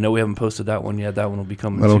 and I know we haven't posted that one yet. That one will be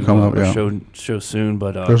coming. That'll to, come up, our yeah. show soon.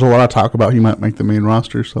 But There's a lot of talk about he might make the main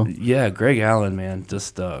roster. So yeah, Greg Allen, man,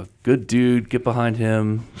 just good dude. Get behind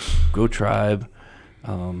him. Go Tribe.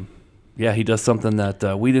 Yeah, he does something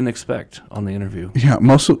that we didn't expect on the interview. yeah,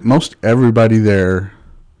 most everybody there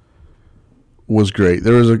was great.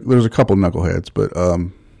 There was a couple knuckleheads, but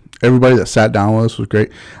everybody that sat down with us was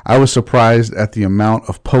great. I was surprised at the amount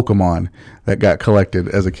of Pokemon that got collected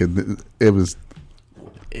as a kid. It was.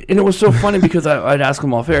 And it was so funny because I'd ask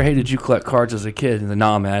him off air, "Hey, did you collect cards as a kid?" And then,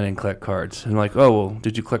 "No, man, I didn't collect cards." And like, "Oh, well,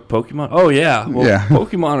 did you collect Pokemon?" "Oh, yeah." Well, Yeah.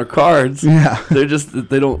 Pokemon are cards. Yeah. They're just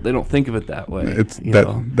they don't think of it that way.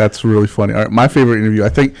 That's really funny. All right, my favorite interview. I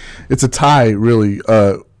think it's a tie, really.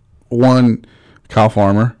 One, Kyle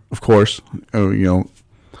Farmer, of course. I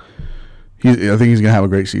think he's gonna have a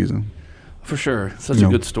great season. For sure. Such a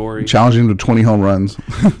good story. Challenging him to 20 home runs.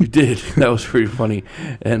 You did. That was pretty funny.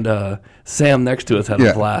 And Sam next to us had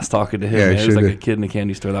a blast talking to him. Yeah, man. he It was sure like did. a kid in a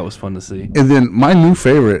candy store. That was fun to see. And then my new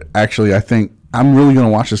favorite, actually, I think I'm really going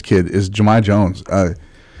to watch this kid, is Jahmai Jones.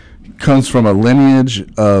 Comes from a lineage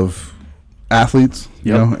of athletes,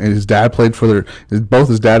 you know, and his dad played for both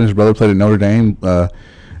his dad and his brother played at Notre Dame,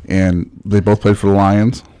 and they both played for the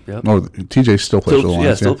Lions. Yep. Or TJ still plays for the Lions.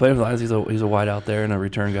 Yeah, still playing for the Lions. He's a wide out there and a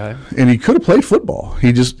return guy. And he could have played football.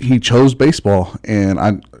 He chose baseball, and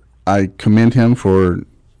I commend him for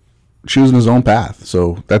choosing his own path.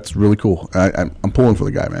 So that's really cool. I'm pulling for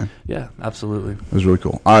the guy, man. Yeah, absolutely. It was really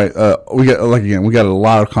cool. All right, we got a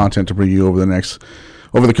lot of content to bring you over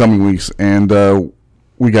the coming weeks, and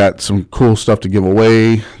we got some cool stuff to give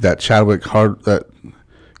away. That Chadwick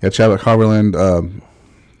Harberland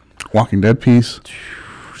Walking Dead piece.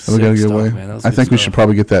 We gotta give away. I think we should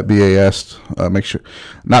probably get that BAS. Make sure,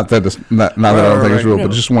 not that I don't think it's real, but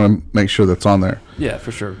just want to make sure that's on there. Yeah,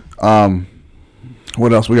 for sure.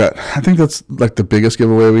 What else we got? I think that's like the biggest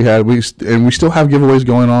giveaway we had. We still have giveaways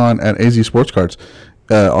going on at AZ Sports Cards.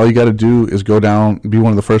 All you got to do is go down, be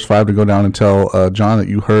one of the first 5 to go down and tell John that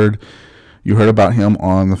you heard about him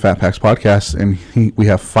on the Fat Packs podcast, and we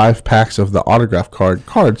have 5 packs of the autograph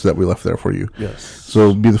cards that we left there for you. Yes.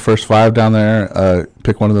 So be the first 5 down there.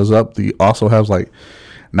 Pick one of those up. The also has like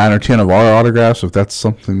 9 or 10 of our autographs. If that's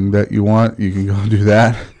something that you want, you can go do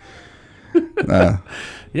that.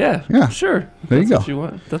 Yeah. Yeah. Sure. There you That's go. What you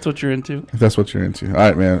want. That's what you're into. If that's what you're into. All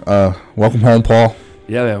right, man. Welcome home, Paul.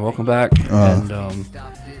 Yeah, man. Welcome back. And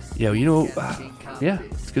yeah, yeah,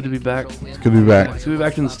 it's good to be back. It's good to be back. It's good to be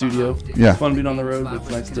back in the studio. Yeah. It's fun being on the road. But it's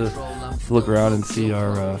nice to look around and see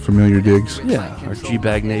our familiar digs. Yeah, our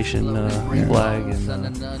G-Bag Nation flag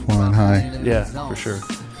and flying high. Yeah, for sure.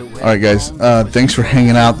 All right, guys. Thanks for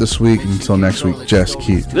hanging out this week. Until next week, just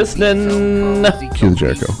keep listening. Cue the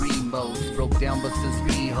Jericho.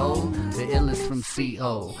 The illest from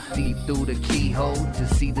CO, deep through the keyhole to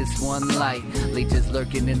see this one light. Leeches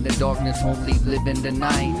lurking in the darkness, won't leave living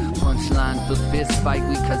tonight. Punchline for fist fight,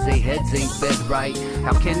 we cause they heads ain't fed right.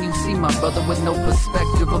 How can you see my brother with no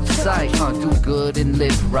perspective of sight? Do good and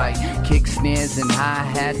live right. Kick snares and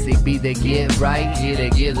hi-hats, they be they get right. Here they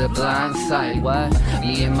get a blind sight. What?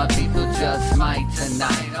 Me and my people just might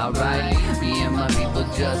tonight, alright? Me and my people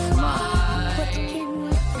just might.